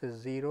 So, this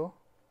is 0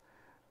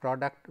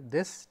 product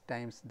this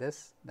times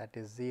this, that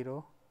is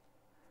 0,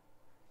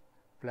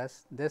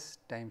 plus this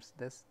times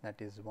this, that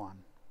is 1,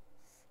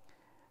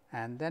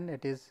 and then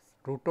it is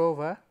root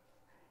over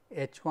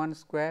h 1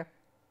 square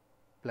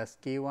plus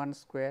k 1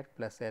 square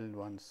plus L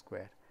 1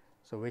 square.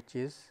 So, which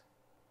is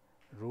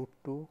root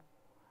 2,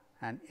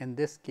 and in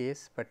this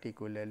case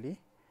particularly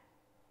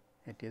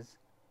it is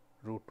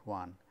root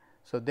 1.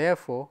 So,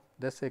 therefore,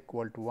 this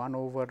equal to 1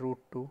 over root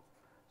 2.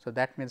 So,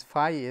 that means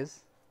phi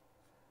is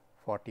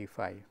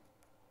 45.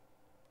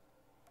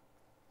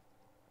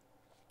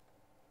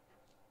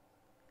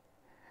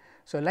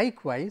 So,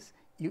 likewise,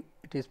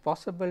 it is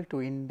possible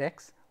to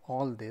index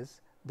all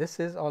this. This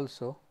is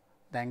also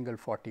the angle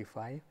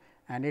 45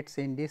 and its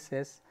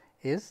indices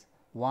is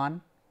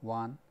 1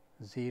 1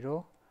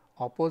 0,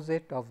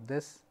 opposite of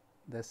this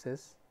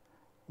is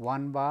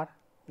 1 bar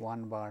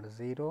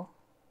 0.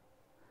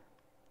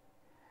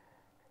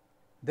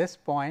 This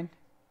point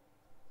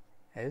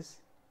is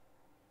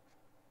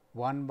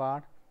 1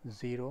 bar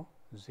 0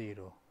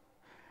 0.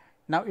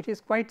 Now, it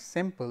is quite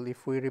simple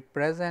if we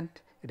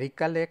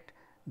recollect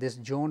this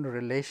zone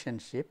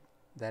relationship,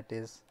 that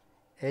is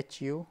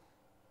H u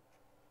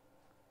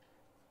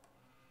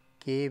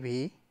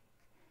kV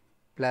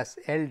plus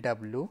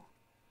Lw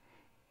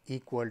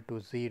equal to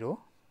 0.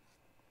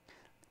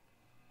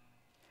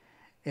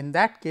 In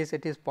that case,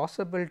 it is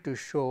possible to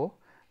show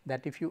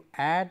that if you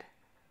add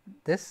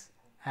this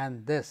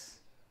and this,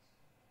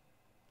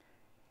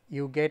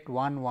 you get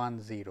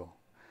 110.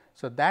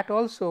 So, that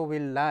also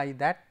will lie,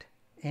 that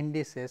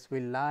indices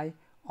will lie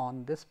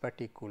on this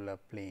particular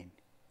plane.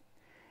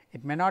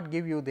 It may not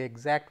give you the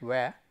exact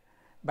where,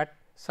 but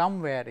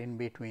somewhere in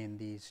between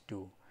these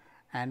two,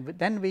 and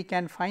then we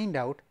can find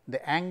out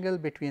the angle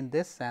between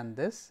this and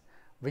this,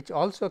 which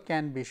also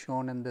can be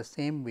shown in the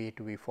same way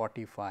to be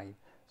 45.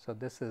 So,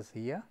 this is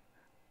here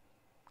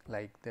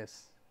like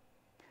this.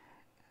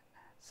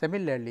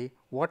 Similarly,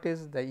 what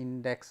is the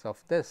index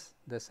of this?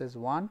 This is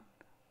 1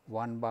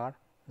 bar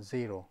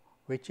 0,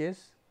 which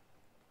is,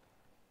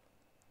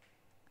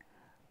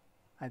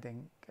 I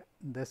think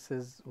this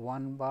is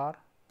 1 bar,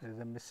 there is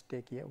a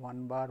mistake here,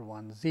 1 bar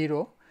 1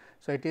 0.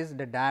 So, it is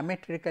the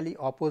diametrically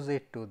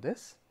opposite to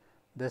this.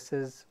 This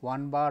is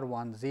 1 bar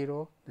 1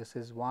 0, this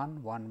is 1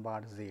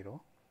 bar 0.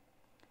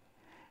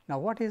 Now,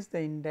 what is the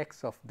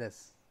index of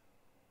this?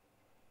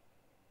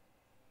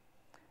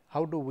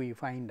 How do we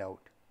find out?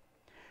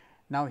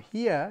 Now,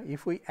 here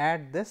if we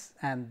add this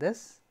and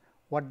this,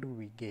 what do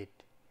we get?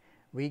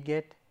 We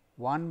get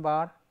 1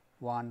 bar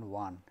 1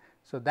 1.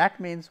 So, that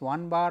means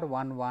 1 bar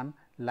 1 1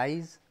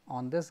 lies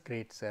on this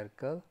great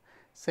circle.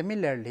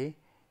 Similarly,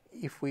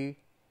 if we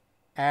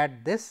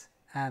add this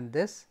and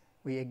this,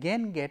 we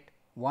again get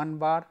 1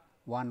 bar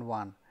 1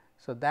 1.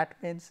 So,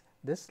 that means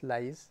this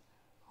lies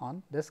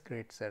on this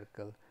great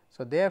circle.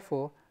 So,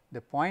 therefore,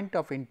 the point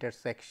of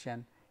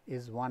intersection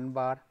is 1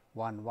 bar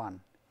 1 1.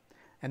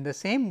 And the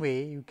same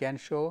way you can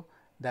show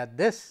that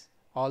this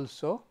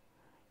also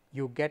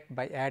you get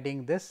by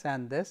adding this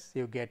and this,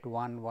 you get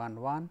 1 1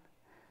 1.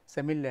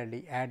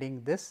 Similarly,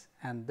 adding this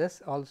and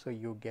this also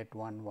you get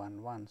 1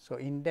 1 1. So,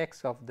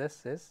 index of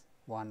this is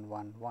 1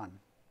 1 1.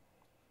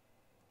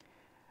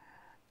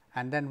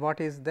 And then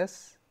what is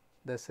this?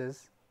 This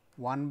is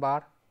 1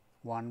 bar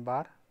 1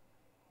 bar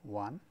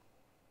 1.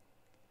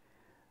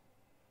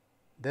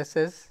 This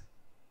is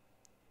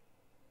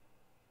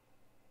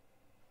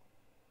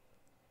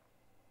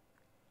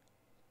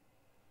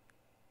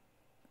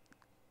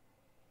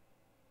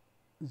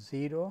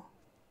 0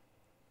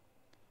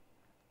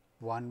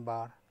 1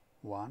 bar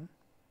 1.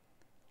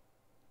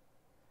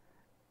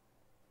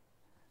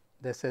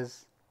 This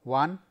is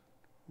 1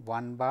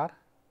 bar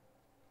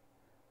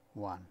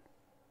 1.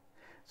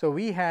 So,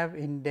 we have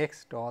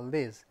indexed all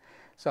this.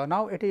 So,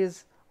 now it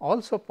is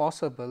also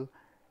possible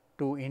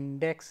to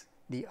index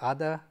the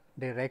other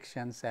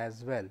directions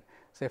as well.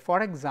 Say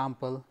for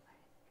example,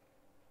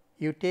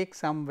 you take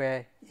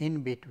somewhere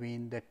in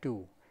between the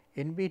two.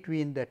 In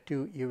between the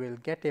two you will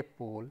get a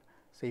pole.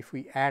 So, if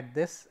we add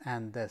this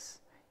and this,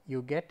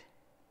 you get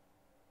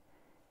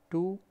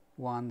 2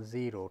 1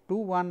 0. 2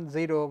 1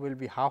 0 will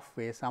be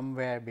halfway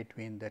somewhere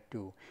between the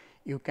two.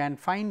 You can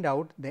find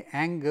out the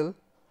angle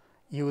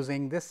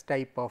using this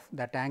type of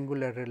that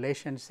angular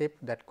relationship,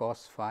 that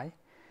cos phi.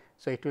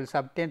 So, it will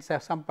obtain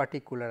some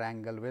particular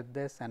angle with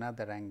this,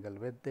 another angle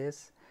with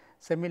this.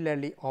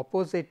 Similarly,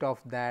 opposite of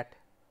that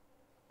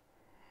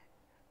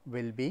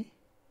will be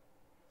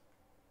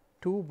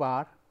 2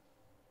 bar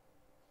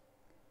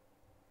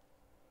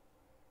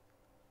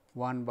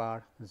 1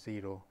 bar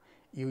 0.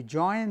 You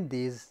join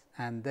these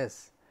and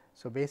this.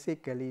 So,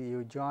 basically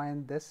you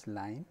join this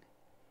line,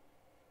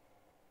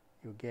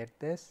 you get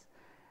this,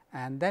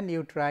 and then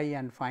you try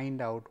and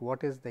find out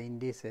what is the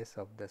indices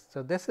of this.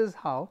 So, this is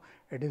how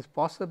it is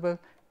possible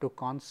to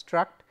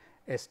construct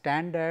a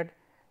standard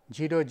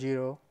 0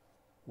 0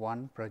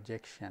 1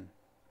 projection.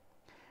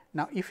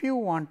 Now, if you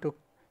want to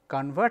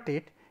convert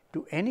it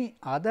to any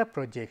other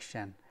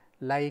projection,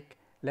 like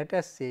let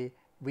us say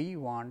we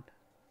want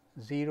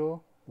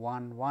 0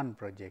 1 1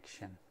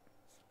 projection,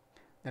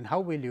 then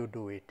how will you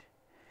do it?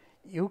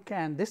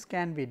 This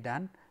can be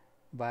done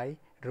by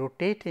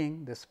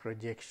rotating this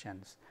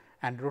projections,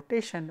 and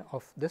rotation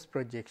of this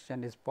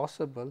projection is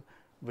possible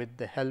with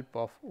the help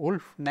of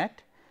Wolf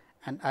net,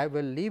 and I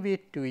will leave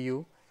it to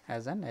you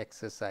as an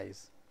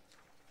exercise.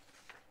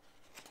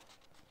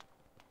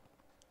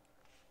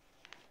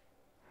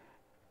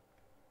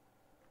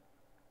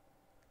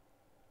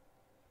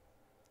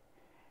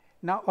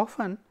 Now,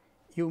 often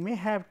you may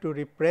have to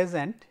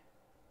represent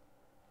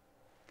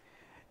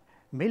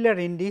Miller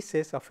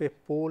indices of a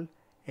pole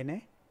in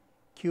a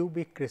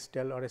cubic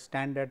crystal or a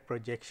standard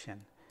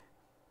projection.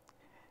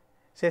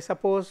 Say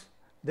suppose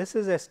this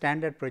is a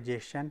standard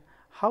projection,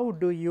 how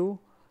do you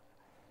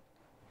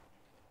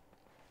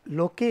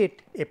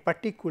locate a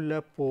particular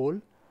pole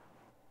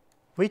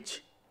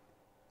which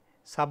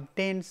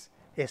subtends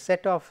a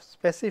set of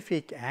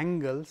specific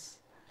angles?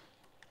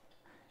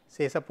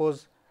 Say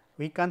suppose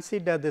we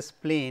consider this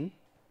plane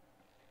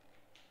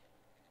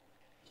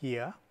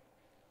here.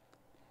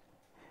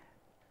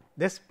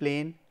 This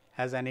plane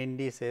has an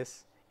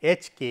indices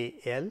h k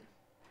l.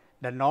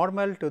 The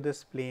normal to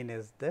this plane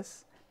is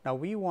this. Now,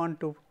 we want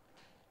to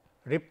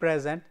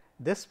represent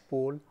this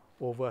pole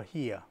over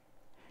here.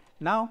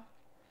 Now,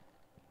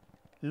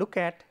 look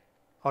at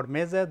or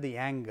measure the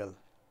angle.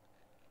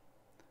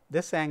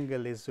 This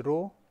angle is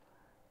rho,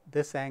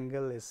 this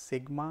angle is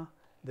sigma,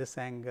 this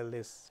angle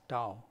is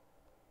tau.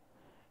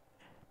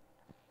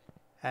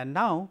 And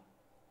now,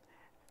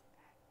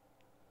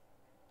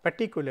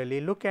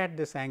 particularly look at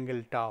this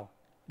angle tau.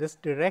 This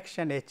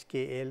direction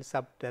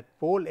HKL that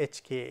pole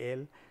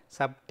HKL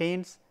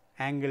subtends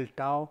angle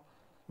tau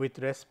with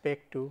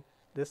respect to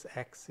this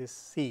axis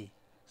C.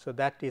 So,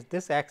 that is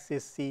this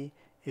axis C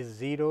is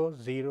 0,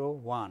 0,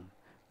 1.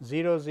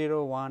 0,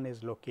 0, 1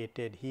 is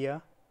located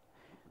here.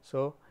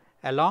 So,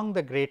 along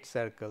the great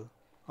circle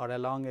or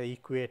along the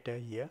equator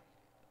here,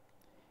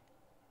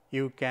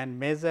 you can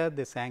measure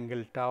this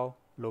angle tau,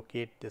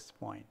 locate this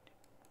point.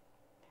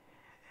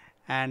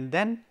 And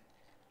then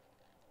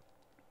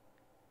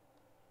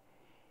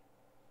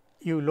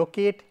you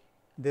locate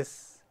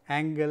this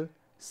angle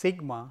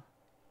sigma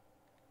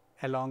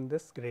along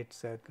this great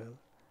circle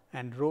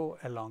and rho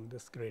along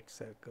this great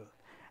circle,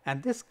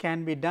 and this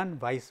can be done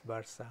vice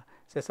versa.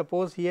 So,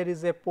 suppose here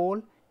is a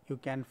pole, you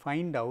can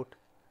find out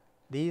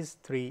these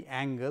three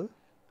angle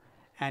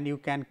and you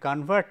can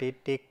convert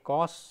it, take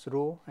cos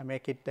rho and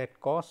make it that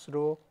cos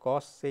rho,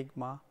 cos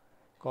sigma,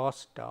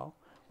 cos tau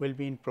will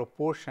be in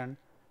proportion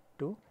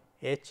to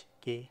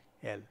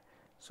HKL.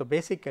 So,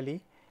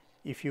 basically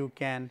if you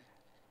can,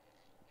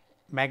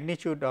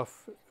 magnitude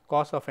of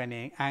cos of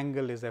an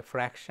angle is a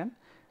fraction.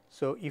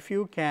 So, if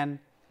you can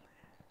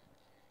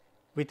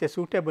with a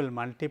suitable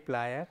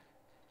multiplier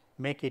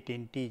make it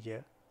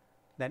integer,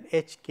 then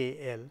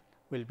HKL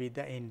will be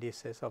the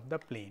indices of the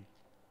plane.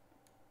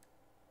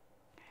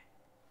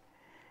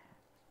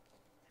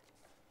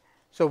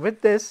 So,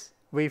 with this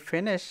we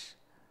finish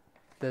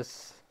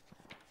this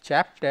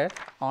chapter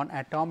on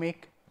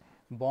atomic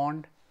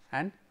bond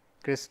and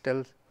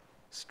crystal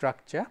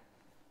structure.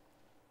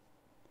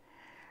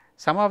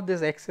 Some of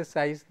this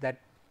exercise that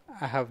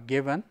I have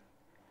given,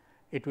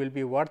 it will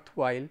be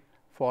worthwhile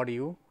for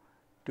you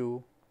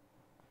to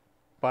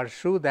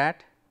pursue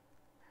that.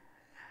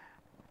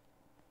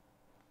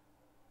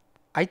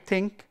 I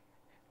think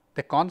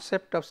the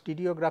concept of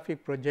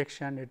stereographic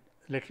projection is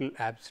little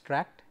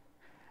abstract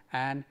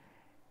and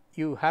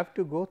you have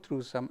to go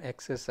through some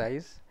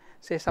exercise.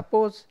 Say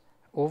suppose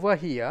over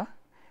here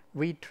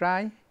we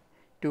try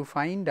to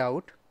find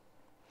out,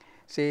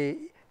 say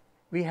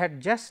we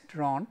had just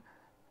drawn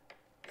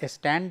a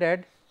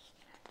standard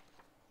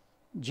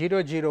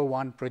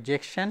 001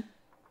 projection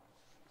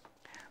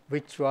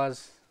which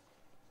was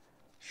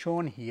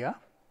shown here.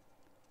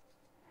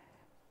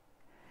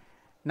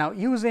 Now,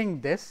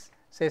 using this,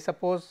 say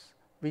suppose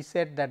we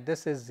said that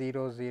this is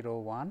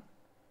 001,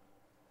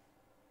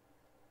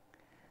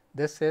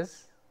 this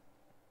is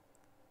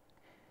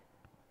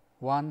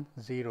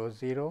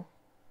 100,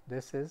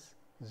 this is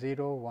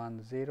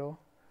 010,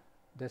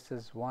 this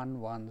is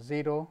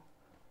 110,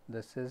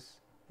 this is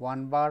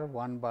 1 bar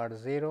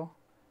 0,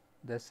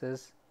 this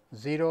is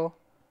 0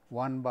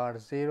 1 bar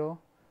 0,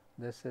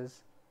 this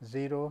is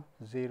 0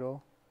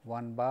 0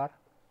 1 bar,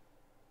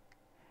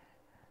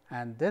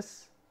 and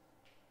this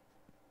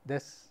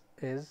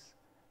is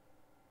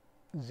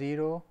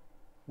 0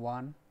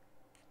 1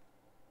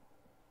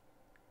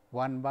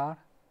 1 bar.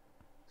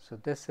 So,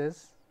 this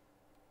is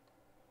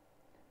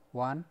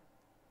 1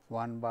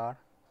 1 bar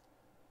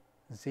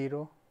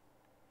 0,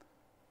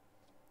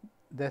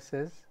 this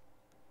is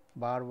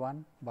bar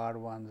 1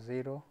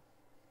 0,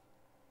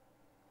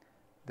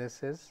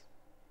 this is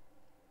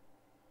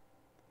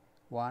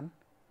 1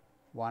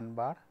 1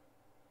 bar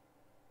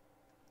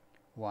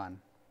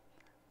 1,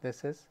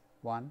 this is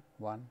 1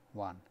 1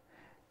 1.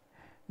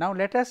 Now,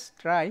 let us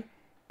try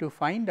to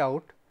find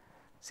out,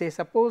 say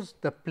suppose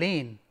the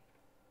plane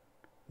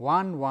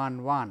 1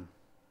 1 1,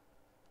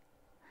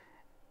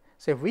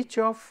 say which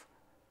of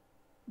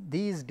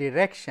these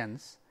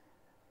directions,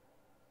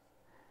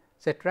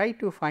 say try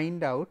to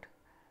find out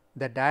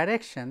the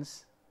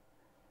directions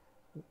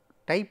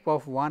type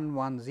of 1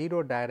 1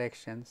 0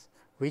 directions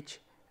which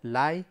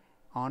lie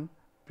on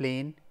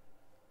plane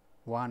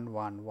 1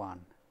 1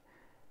 1.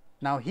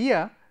 Now,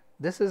 here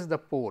this is the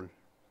pole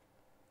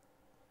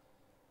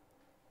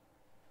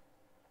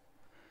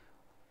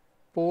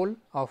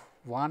of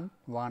 1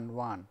 1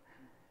 1.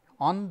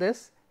 On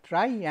this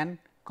try and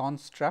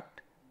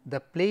construct the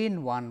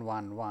plane 1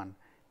 1 1.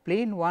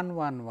 Plane 1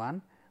 1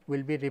 1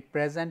 will be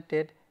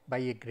represented by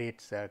a great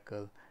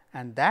circle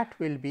and that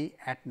will be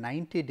at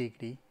 90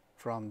 degree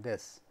from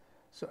this.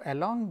 So,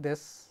 along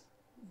this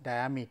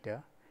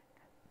diameter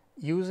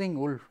using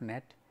Wolf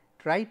net,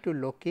 try to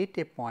locate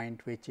a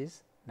point which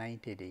is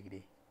 90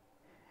 degree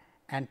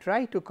and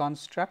try to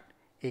construct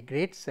a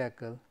great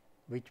circle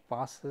which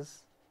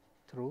passes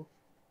through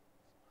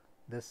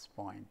this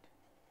point.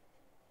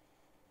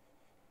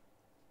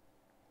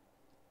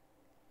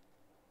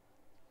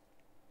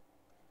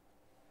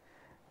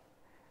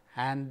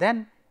 And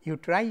then you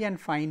try and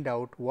find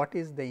out what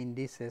is the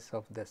indices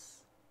of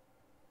this.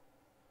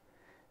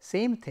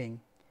 Same thing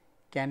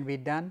can be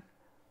done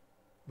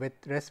with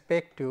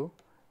respect to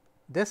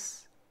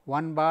this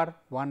 1 bar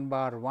 1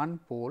 bar 1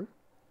 pole.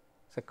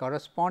 So,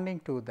 corresponding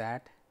to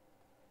that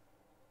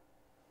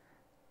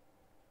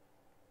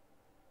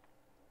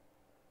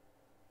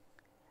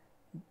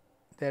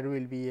there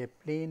will be a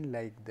plane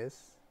like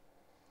this.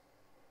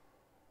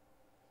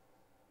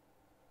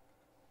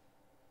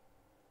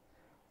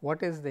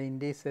 What is the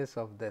indices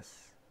of this?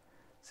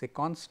 Say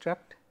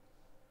construct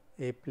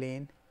a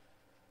plane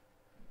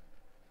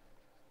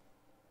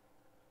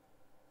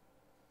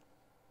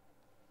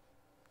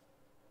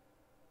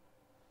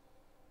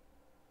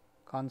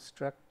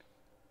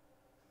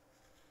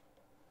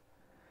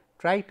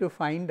try to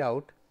find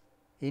out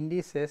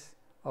indices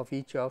of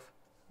each of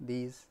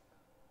these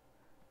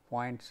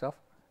points of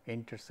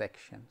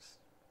intersections.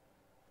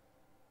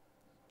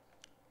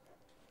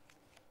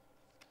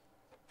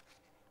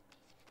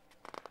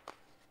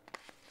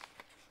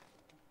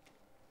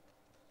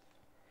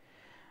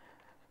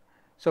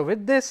 So,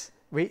 with this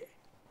we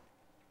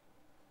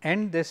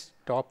end this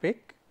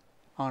topic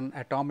on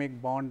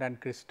atomic bond and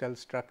crystal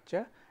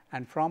structure,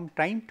 and from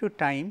time to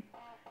time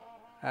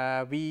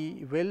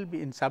we will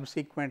be in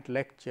subsequent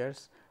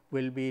lectures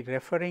will be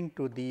referring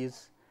to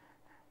these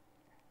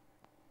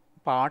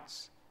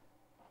parts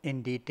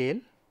in detail,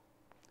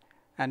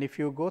 and if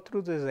you go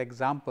through this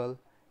example,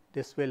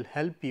 this will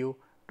help you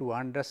to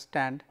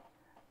understand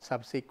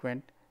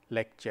subsequent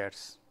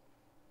lectures.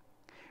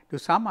 To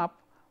sum up,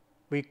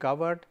 we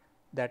covered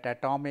that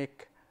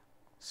atomic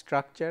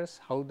structures,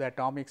 how the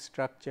atomic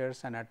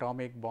structures and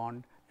atomic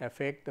bond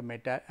affect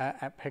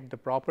the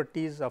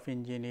properties of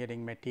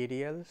engineering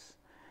materials.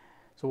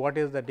 So, what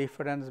is the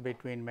difference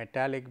between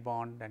metallic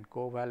bond and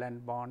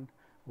covalent bond?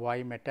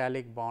 Why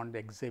metallic bond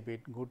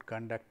exhibit good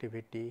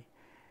conductivity?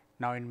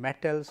 Now, in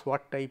metals,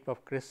 what type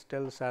of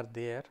crystals are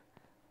there?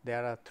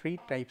 There are 3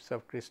 types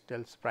of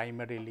crystals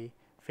primarily: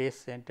 face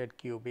centered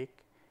cubic,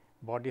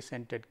 body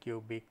centered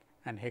cubic,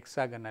 and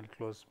hexagonal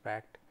close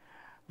packed.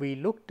 We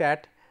looked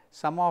at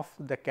some of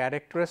the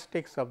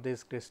characteristics of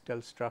these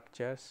crystal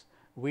structures.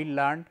 We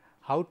learned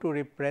how to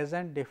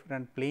represent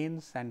different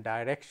planes and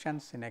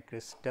directions in a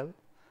crystal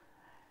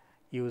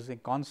using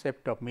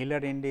concept of Miller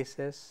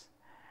indices.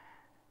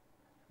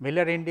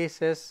 Miller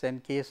indices in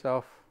case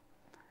of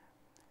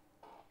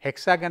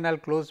hexagonal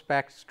close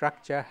packed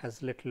structure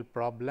has little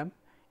problem.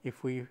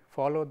 If we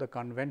follow the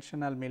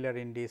conventional Miller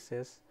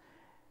indices,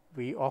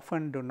 we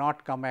often do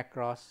not come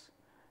across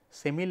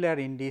similar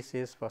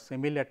indices for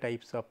similar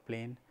types of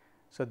plane.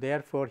 So,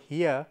 therefore,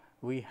 here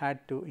we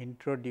had to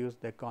introduce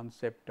the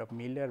concept of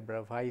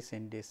Miller-Bravais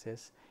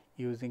indices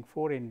using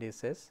 4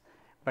 indices,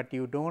 but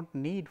you do not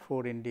need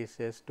 4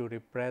 indices to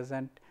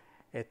represent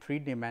a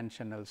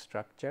 3-dimensional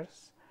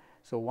structures.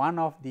 So, one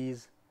of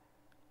these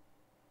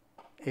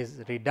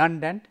is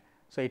redundant.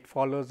 So, it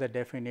follows a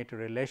definite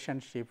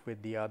relationship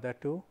with the other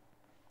 2,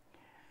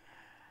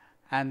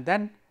 and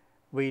then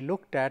we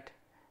looked at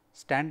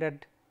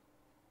standard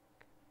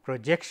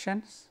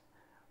projections.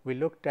 We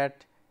looked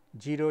at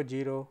 0,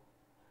 0,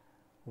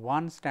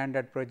 1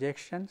 standard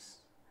projections,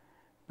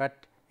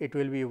 but it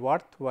will be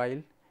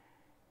worthwhile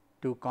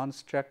to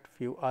construct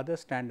few other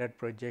standard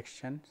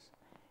projections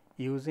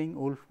using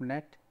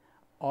Wolf-Net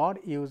or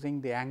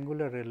using the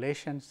angular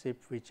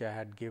relationship which I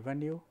had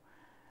given you.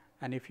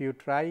 And if you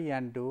try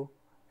and do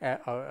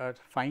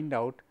find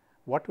out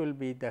what will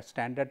be the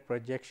standard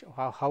projection,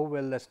 how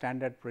will the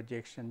standard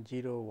projection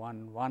 0,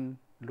 1, 1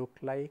 look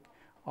like,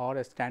 or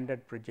a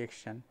standard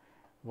projection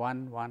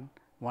 1, 1,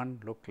 1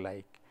 look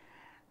like.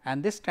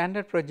 And this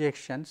standard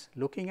projections,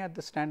 looking at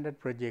the standard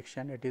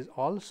projection, it is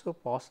also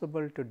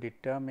possible to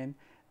determine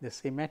the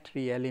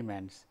symmetry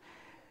elements.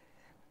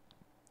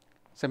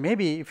 So,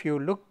 maybe if you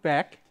look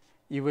back,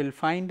 you will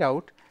find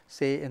out,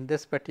 say in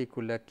this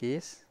particular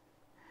case,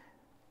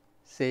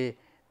 say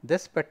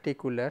this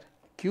particular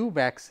cube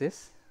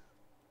axis,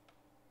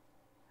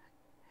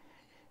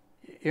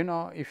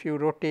 if you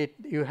rotate,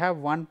 you have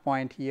one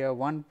point here,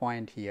 one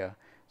point here.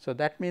 So,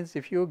 that means,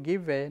 if you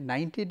give a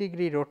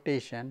 90-degree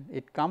rotation,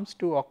 it comes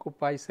to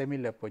occupy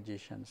similar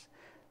positions.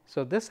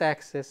 So, this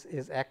axis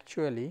is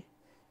actually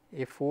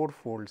a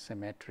 4-fold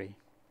symmetry.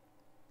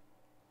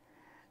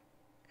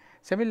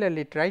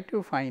 Similarly, try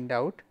to find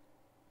out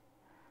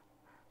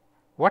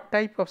what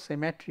type of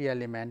symmetry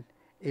element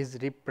is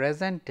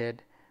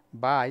represented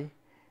by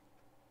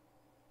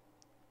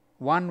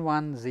 1,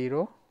 1,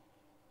 0.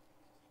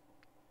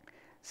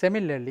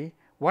 Similarly,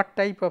 what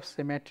type of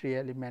symmetry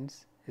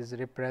elements is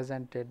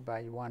represented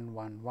by 1,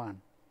 1,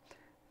 1,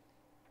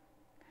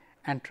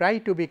 and try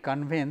to be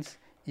convinced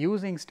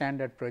using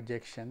standard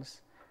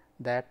projections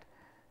that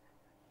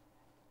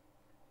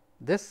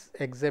this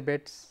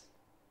exhibits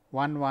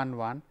 1, 1,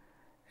 1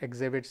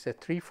 exhibits a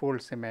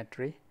 3-fold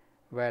symmetry,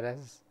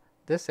 whereas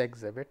this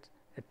exhibits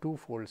a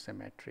 2-fold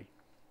symmetry.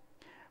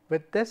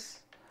 With this,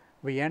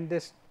 we end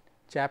this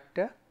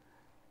chapter,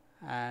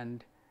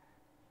 and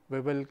we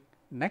will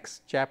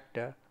next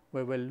chapter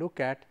we will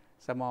look at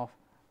some of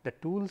the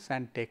tools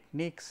and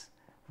techniques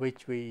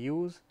which we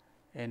use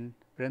in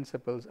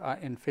principles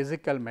in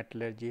physical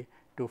metallurgy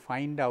to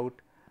find out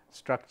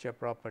structure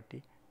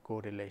property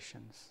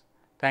correlations.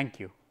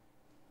 Thank you.